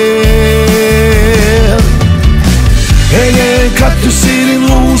 Jeg en kaktus i din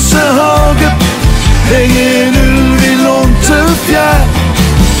rosehage. Jeg en ulv i lånte fjær.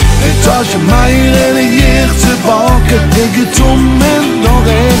 Jeg tar ikke mer enn jeg gir tilbake. Jeg tomhendt når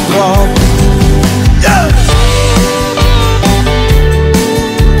jeg drar.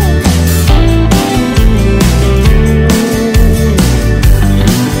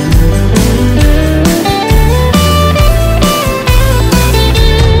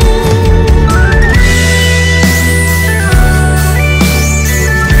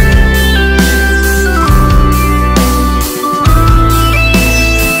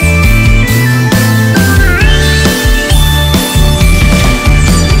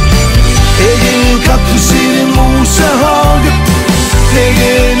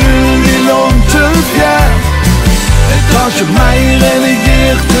 Mer enn jeg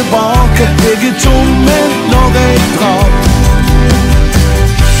gir tilbake. Jeg tomhendt når jeg drar.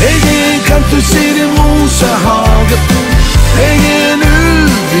 Jeg en kaktus i din rosehage. Jeg en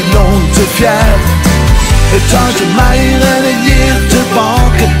ulv i lånte fjær. Jeg tar ikke mer enn jeg gir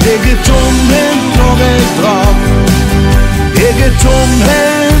tilbake. Jeg tomhendt når jeg drar. Jeg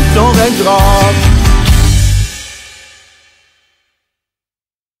tomhendt når jeg drar.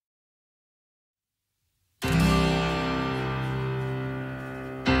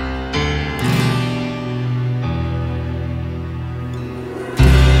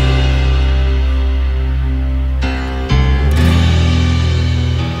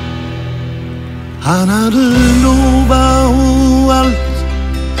 Han hadde lovet henne alt,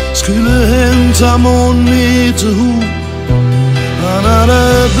 skulle hente månen ned til henne. Han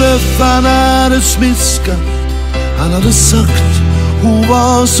hadde bløffet, han hadde smisket, han hadde sagt hun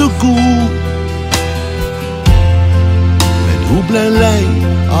var så god. Men hun ble lei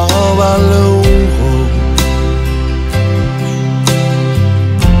av alle ord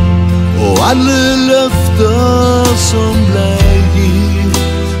og alle løfter som ble gitt.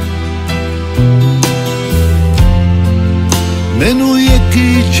 Men hun gikk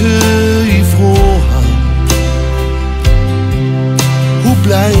ikke ifra ham. Hun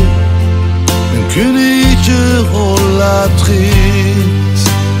blei, men kunne ikke holde tritt.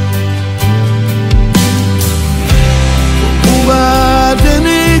 Hun var den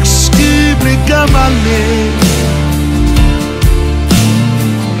jeg skulle bli gammel med.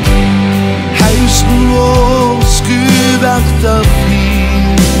 Hausen vår skulle vært av fin.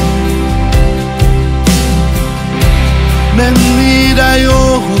 Men i de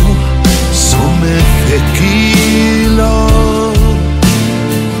årene som jeg fikk i lag,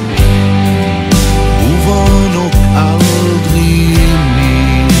 hun var nok aldri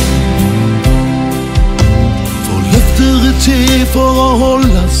min. For løfter er til for å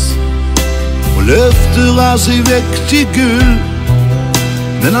holdes, og løfter er seg vekt i gull.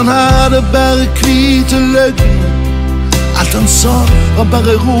 Men han hadde bare kvite løgner, alt han sa var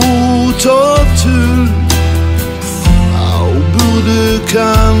bare rot og tull. Burde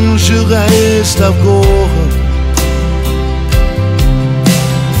kanskje reist av gårde,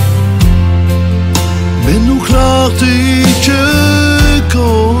 men hun klarte ikke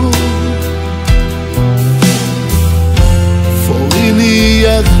gå. For inn i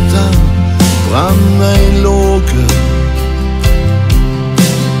hjertet brann en låge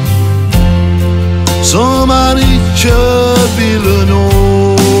som han ikke ville nå.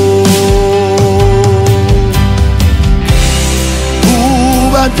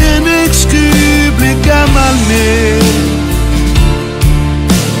 Den jeg skulle bli gammel med.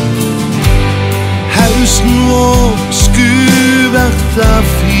 Hausen vår skulle vært av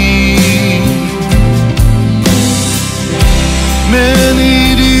fin. Men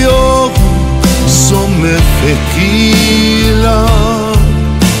i de årene som jeg fikk i lag,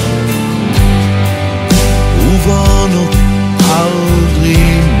 hun var nok aldri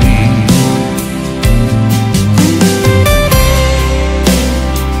min.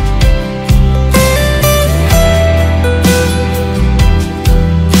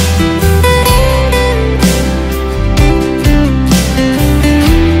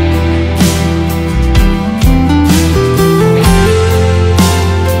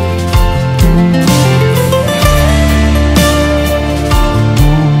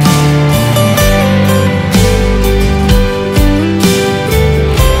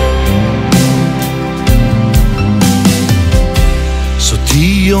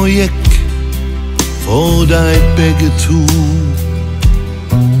 og gikk for deg begge to.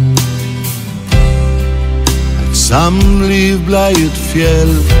 Et samliv ble et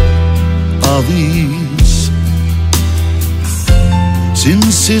fjell av is. Sin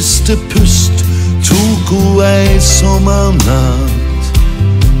siste pust tok hun ei sommernatt,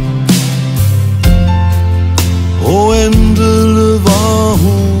 og endelig var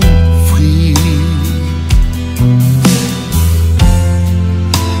hun fri.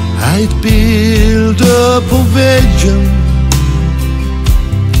 Et bilde på veggen,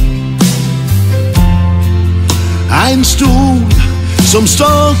 en stol som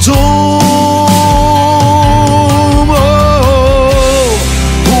står tom.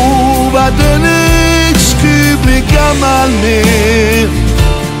 Hun var den jeg skulle bli gammel med.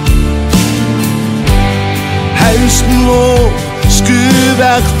 Høsten vår skulle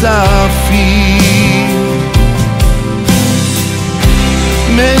vært fin.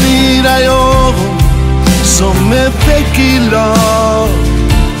 Men i de årene som vi fikk i lag,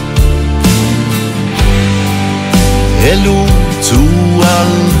 jeg lot hun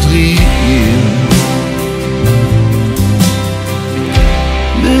aldri inn.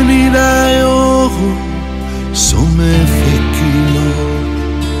 Men i de årene som vi fikk i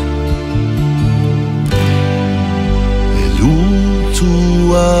lag, jeg lot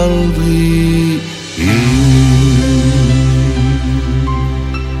hun aldri inn.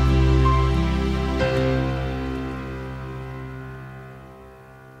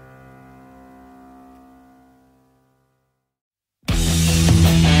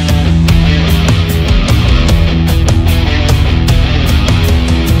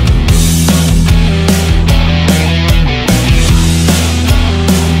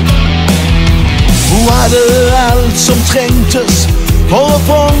 Alt som trengtes for å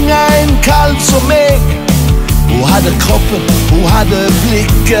fange en kald som meg. Hun hadde kroppen, hun hadde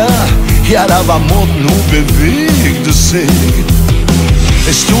blikket, ja, det var måten hun bevegde seg.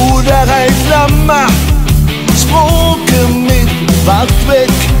 Jeg stod der helt lamma, språket mitt vart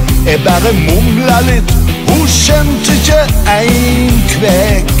vekk. Jeg bare mumla litt, hun skjønte ikke en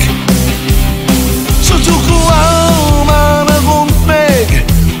kvekk. Så tok hun armene rundt meg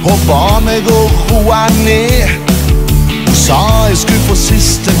og ba meg å roa ned. Hun sa jeg skulle på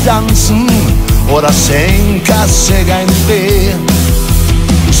siste dansen, og da senka seg en fred.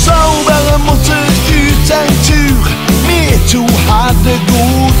 Hun sa hun bare måtte ut en tur, vi to hadde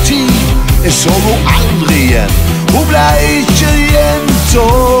god tid. Jeg så hun aldri igjen, hun ble ikke jenta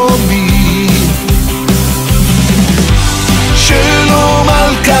mi. Selv om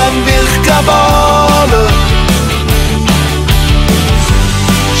alt kan virke bale,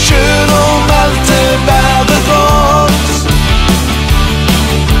 selv om alt bare godt,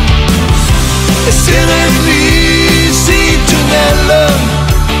 jeg ser et lys i tunnelen.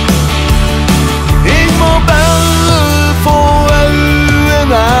 Jeg må bare få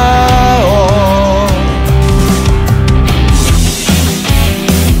øynene opp.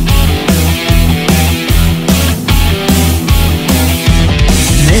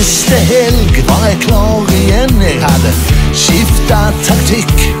 Neste helg var jeg klar igjen. Jeg hadde skiftet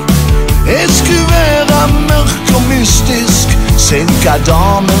taktikk. Jeg skulle være mørk og mystisk, senka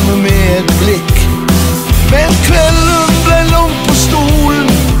damen med et blikk. Men kvelden ble langt på stolen,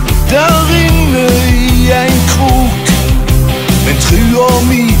 der inne i en krok. Men trua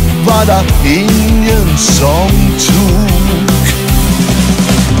mi var det ingen som tok.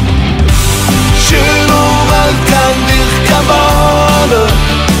 Selv om alt kan virke bale,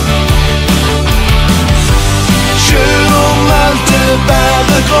 selv om alt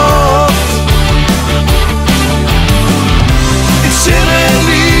bare grått, jeg ser en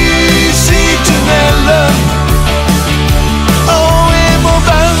lys i tunnelen, og jeg må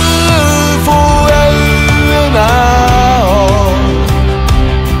bare få øynene opp.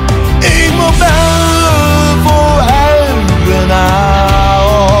 Jeg må bare få øynene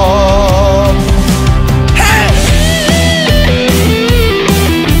opp. Hey!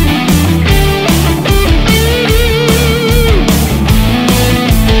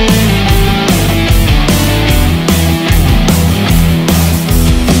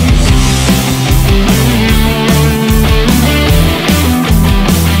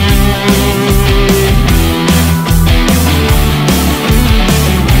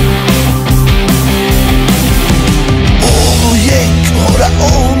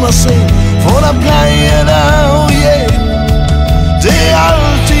 For da pleier det å gi. Det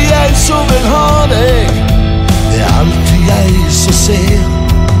alltid jeg som vil ha deg, det alltid jeg som ser.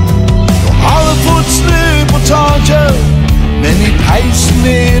 Nå har jeg fått snø på taket, men i peisen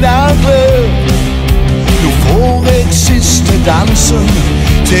er det glød. Nå får jeg jeg siste dansen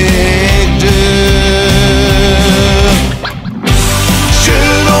til jeg dør.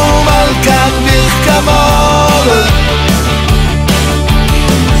 Selv om alt kan virke bare,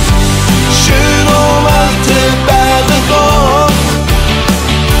 selv om alt er bare godt,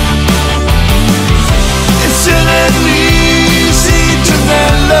 jeg ser et lys i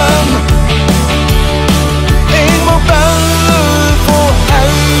tunnelen. Jeg må bare få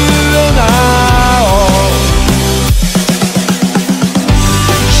øynene opp.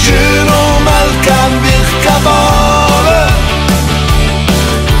 Selv om alt kan virke bare,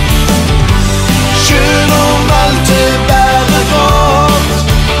 selv om alt er bare godt,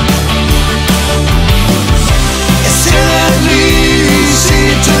 jeg ser et lys i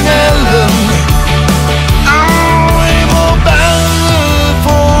tunnelen. Jeg må bare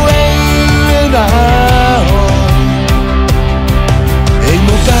få øynene opp. Jeg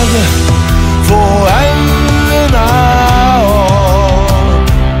må bare få øynene opp.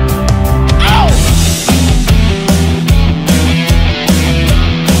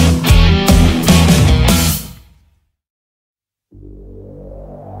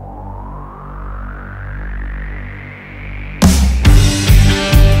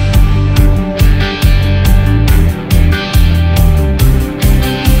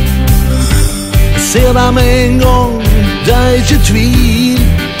 Jeg ser deg med en gang, det er ikke tvil.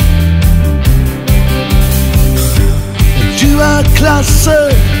 Du har klasse,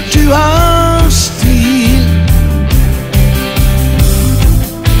 du har stil.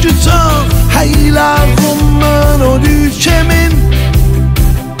 Du tar hele rommet når du kommer inn.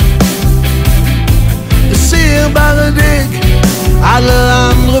 Jeg ser bare deg, alle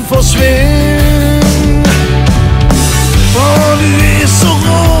andre forsvinner. For du er så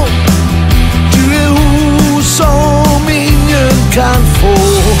rå, du er hun som ingen kan få.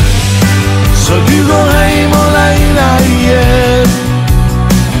 Så du går hjem alene igjen.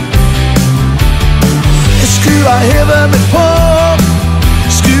 Jeg skulle ha hevet meg på,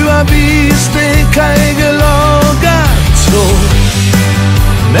 skulle ha vist deg hva jeg er laget til.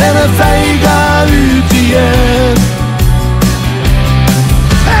 Men jeg feiget ut igjen.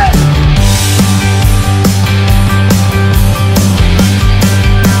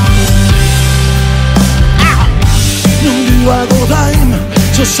 Når du har gått hjem,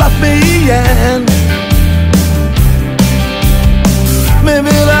 så satt vi igjen. Vi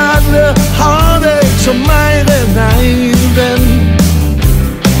ville alle ha deg som mer enn en venn.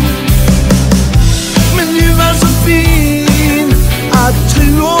 Men du var så fin at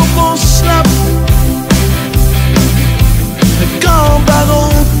trua var slapp. Jeg ga bare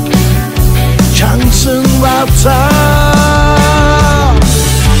opp, sjansen var tatt.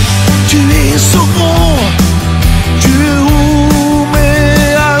 Du er så rå, du er hun vi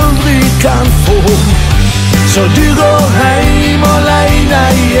aldri kan få. Så du går hjem alene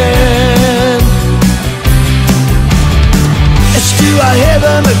igjen. Jeg skulle ha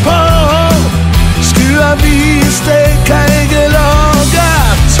hevet meg på, skulle ha vist deg hva jeg er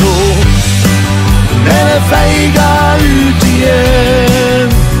laget til. Men jeg feiget ut igjen.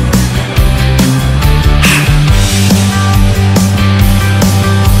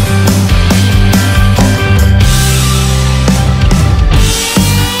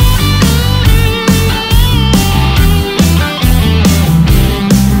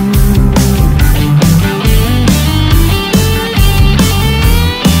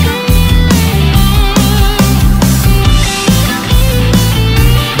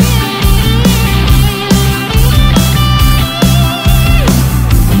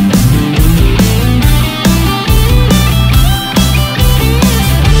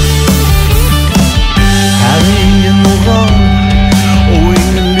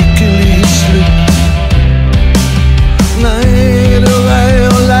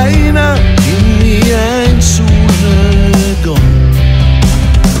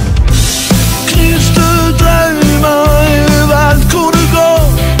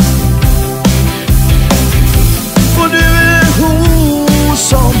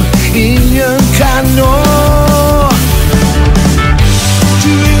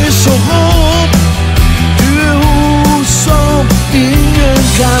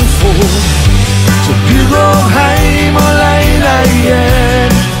 Så du går hjem alene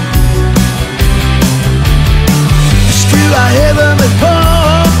igjen. Skulle ha hevet meg på,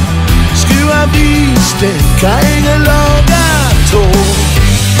 skulle ha vist deg hva jeg er laget til.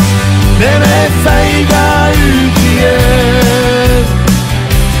 Men jeg feiget ut igjen.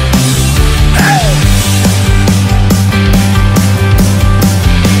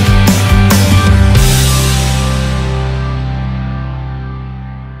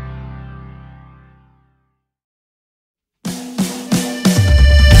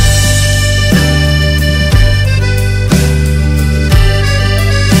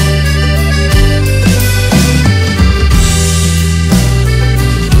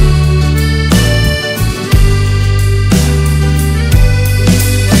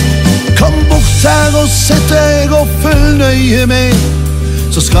 så sett deg og følg nøye med,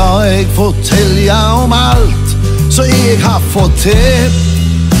 så skal jeg fortelle om alt så jeg har fått til.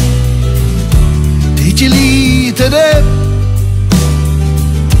 Det er ikke lite det.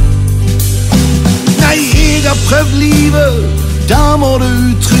 Nei, jeg har prøvd livet, da må du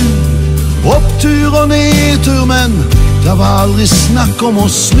tro. Opptur og nedtur, men det var aldri snakk om å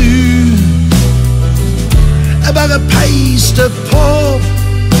snu. Jeg bare peiste på.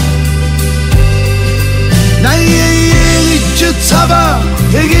 Nei, jeg er ikke tabba,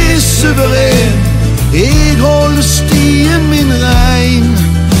 jeg er suveren. Jeg holder stien min rein.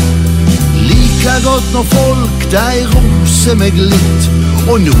 Like godt når folk de roser meg litt,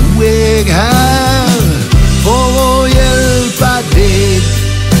 og nå er jeg her for å hjelpe deg.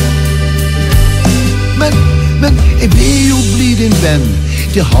 Men jeg vil jo bli din venn,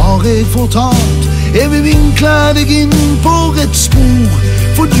 det har jeg fortalt. Jeg vil vinkle deg inn på rett spor,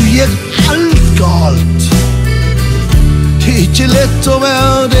 for du gjør alt galt. Det er ikke lett å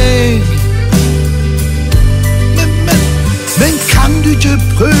være deg. Men kan du ikke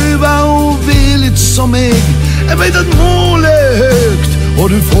prøve å være litt som meg? Jeg vet at målet er høyt, og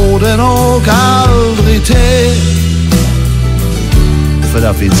du får det nok aldri til. For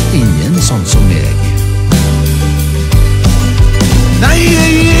det finnes ingen sånn som meg. Nei,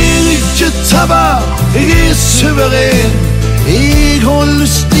 jeg er ikke tabba, jeg er suveren. Jeg holder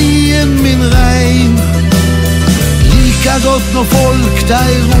stien min rein. Like godt når folk de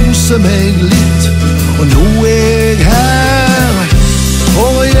roser meg litt, og nå er jeg her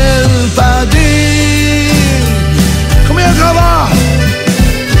for å hjelpe deg. Kom igjen, grabber!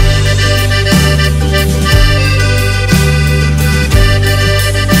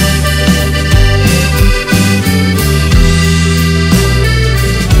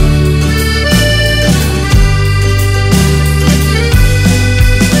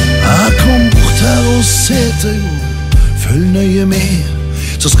 Kom bort her og se deg, følg nøye med,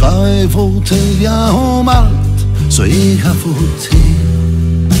 så skal jeg fortelle om alt så jeg har fått til.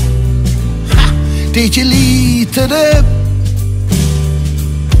 Det er ikke lite det.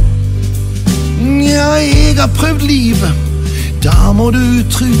 Ja, jeg har prøvd livet, da må du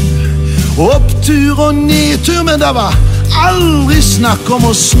tro. Opptur og nedtur, men det var aldri snakk om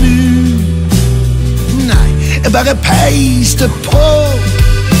å snu. Nei, jeg bare peiste på.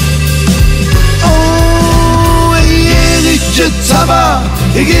 Ikke tabba,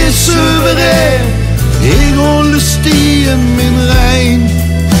 jeg er suveren. Jeg holder stien min rein.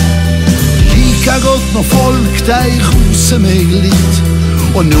 Like godt når folk de roser meg litt,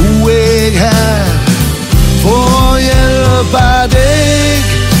 og nå er jeg her for å hjelpe deg.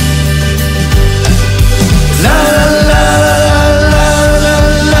 La la la la la la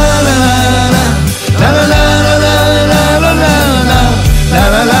la la la la la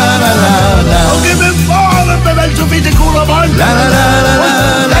la la la la la. Og men faren bevel så fint kona mann. La la la la la.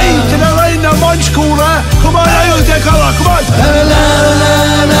 Nei, til den rene mannskona. Kom an, jeg ut jeg kaller, kom an. La la la la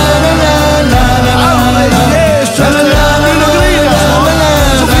la la la la. Alle Jesus, la la la la.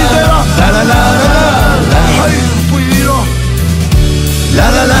 Så fint det da. La la la la. Høy på i da. La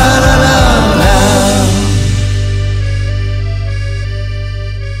la la la la.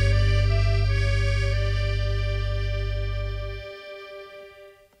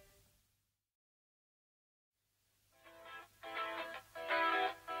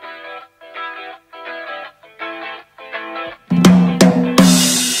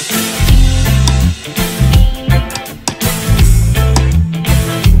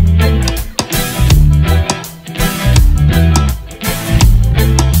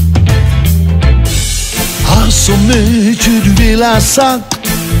 Så mye du vil ha sagt.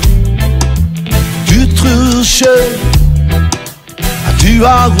 Du tror selv at du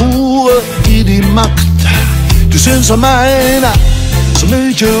har ordet i din makt. Du synes å mene så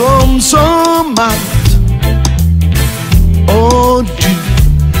mye om så mangt, og du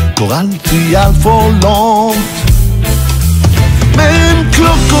går alltid alt for langt. Men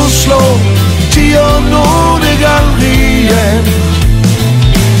klokka slår, tida når deg aldri igjen.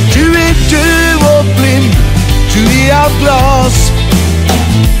 Du er døv og blind, du er av glas.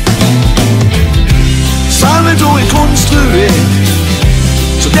 Sannheten er konstruert,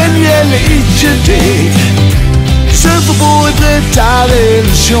 så den gjelder ikke deg. Surfer på et rett av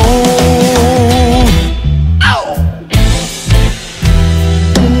illusjon.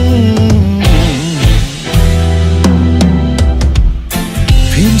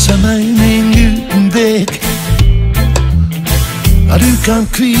 Finns en mening uten deg? Ja, du kan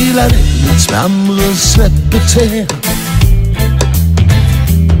hvile deg mens andre slipper til.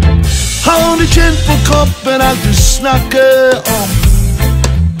 Har du kjent på kroppen alt du snakker om?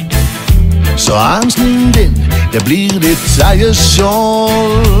 Så så angsten den, der bliver dit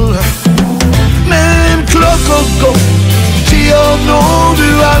sejrskjold. Men klokker går, tider når du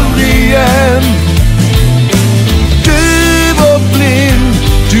aldrig igen. Døv og blind,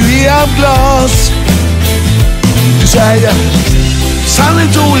 du er glas. Du siger,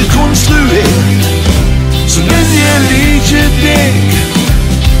 sandelig du er konstrueret, så længe jeg lige deg.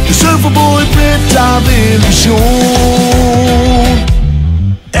 Du surfer på et brett av illusion.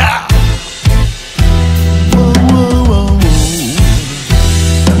 Ja!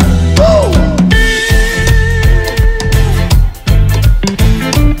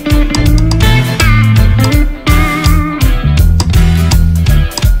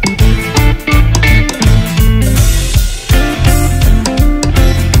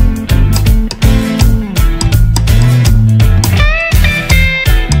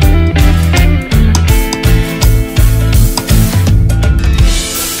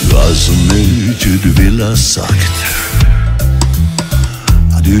 Du ville ha sagt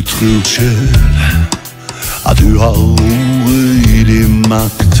at du tror selv at du har ordet i din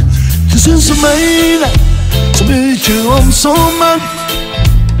makt. Du synes å mene så mye om så makt,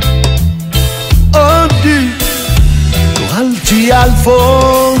 og du går alltid alt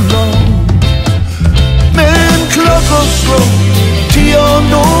for langt. Men klokker slår, tider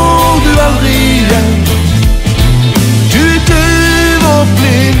når du aldri igjen. Du er døv og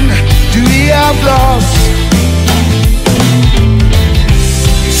blind, du er glas.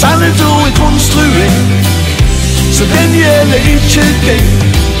 Sandelig du er konstruert, så den gjelder ikke deg.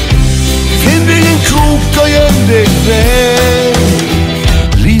 Finn deg en krok og gjem deg vekk.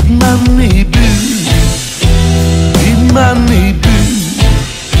 Liten mann i by, liten mann i by,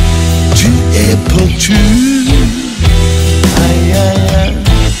 du er på tur.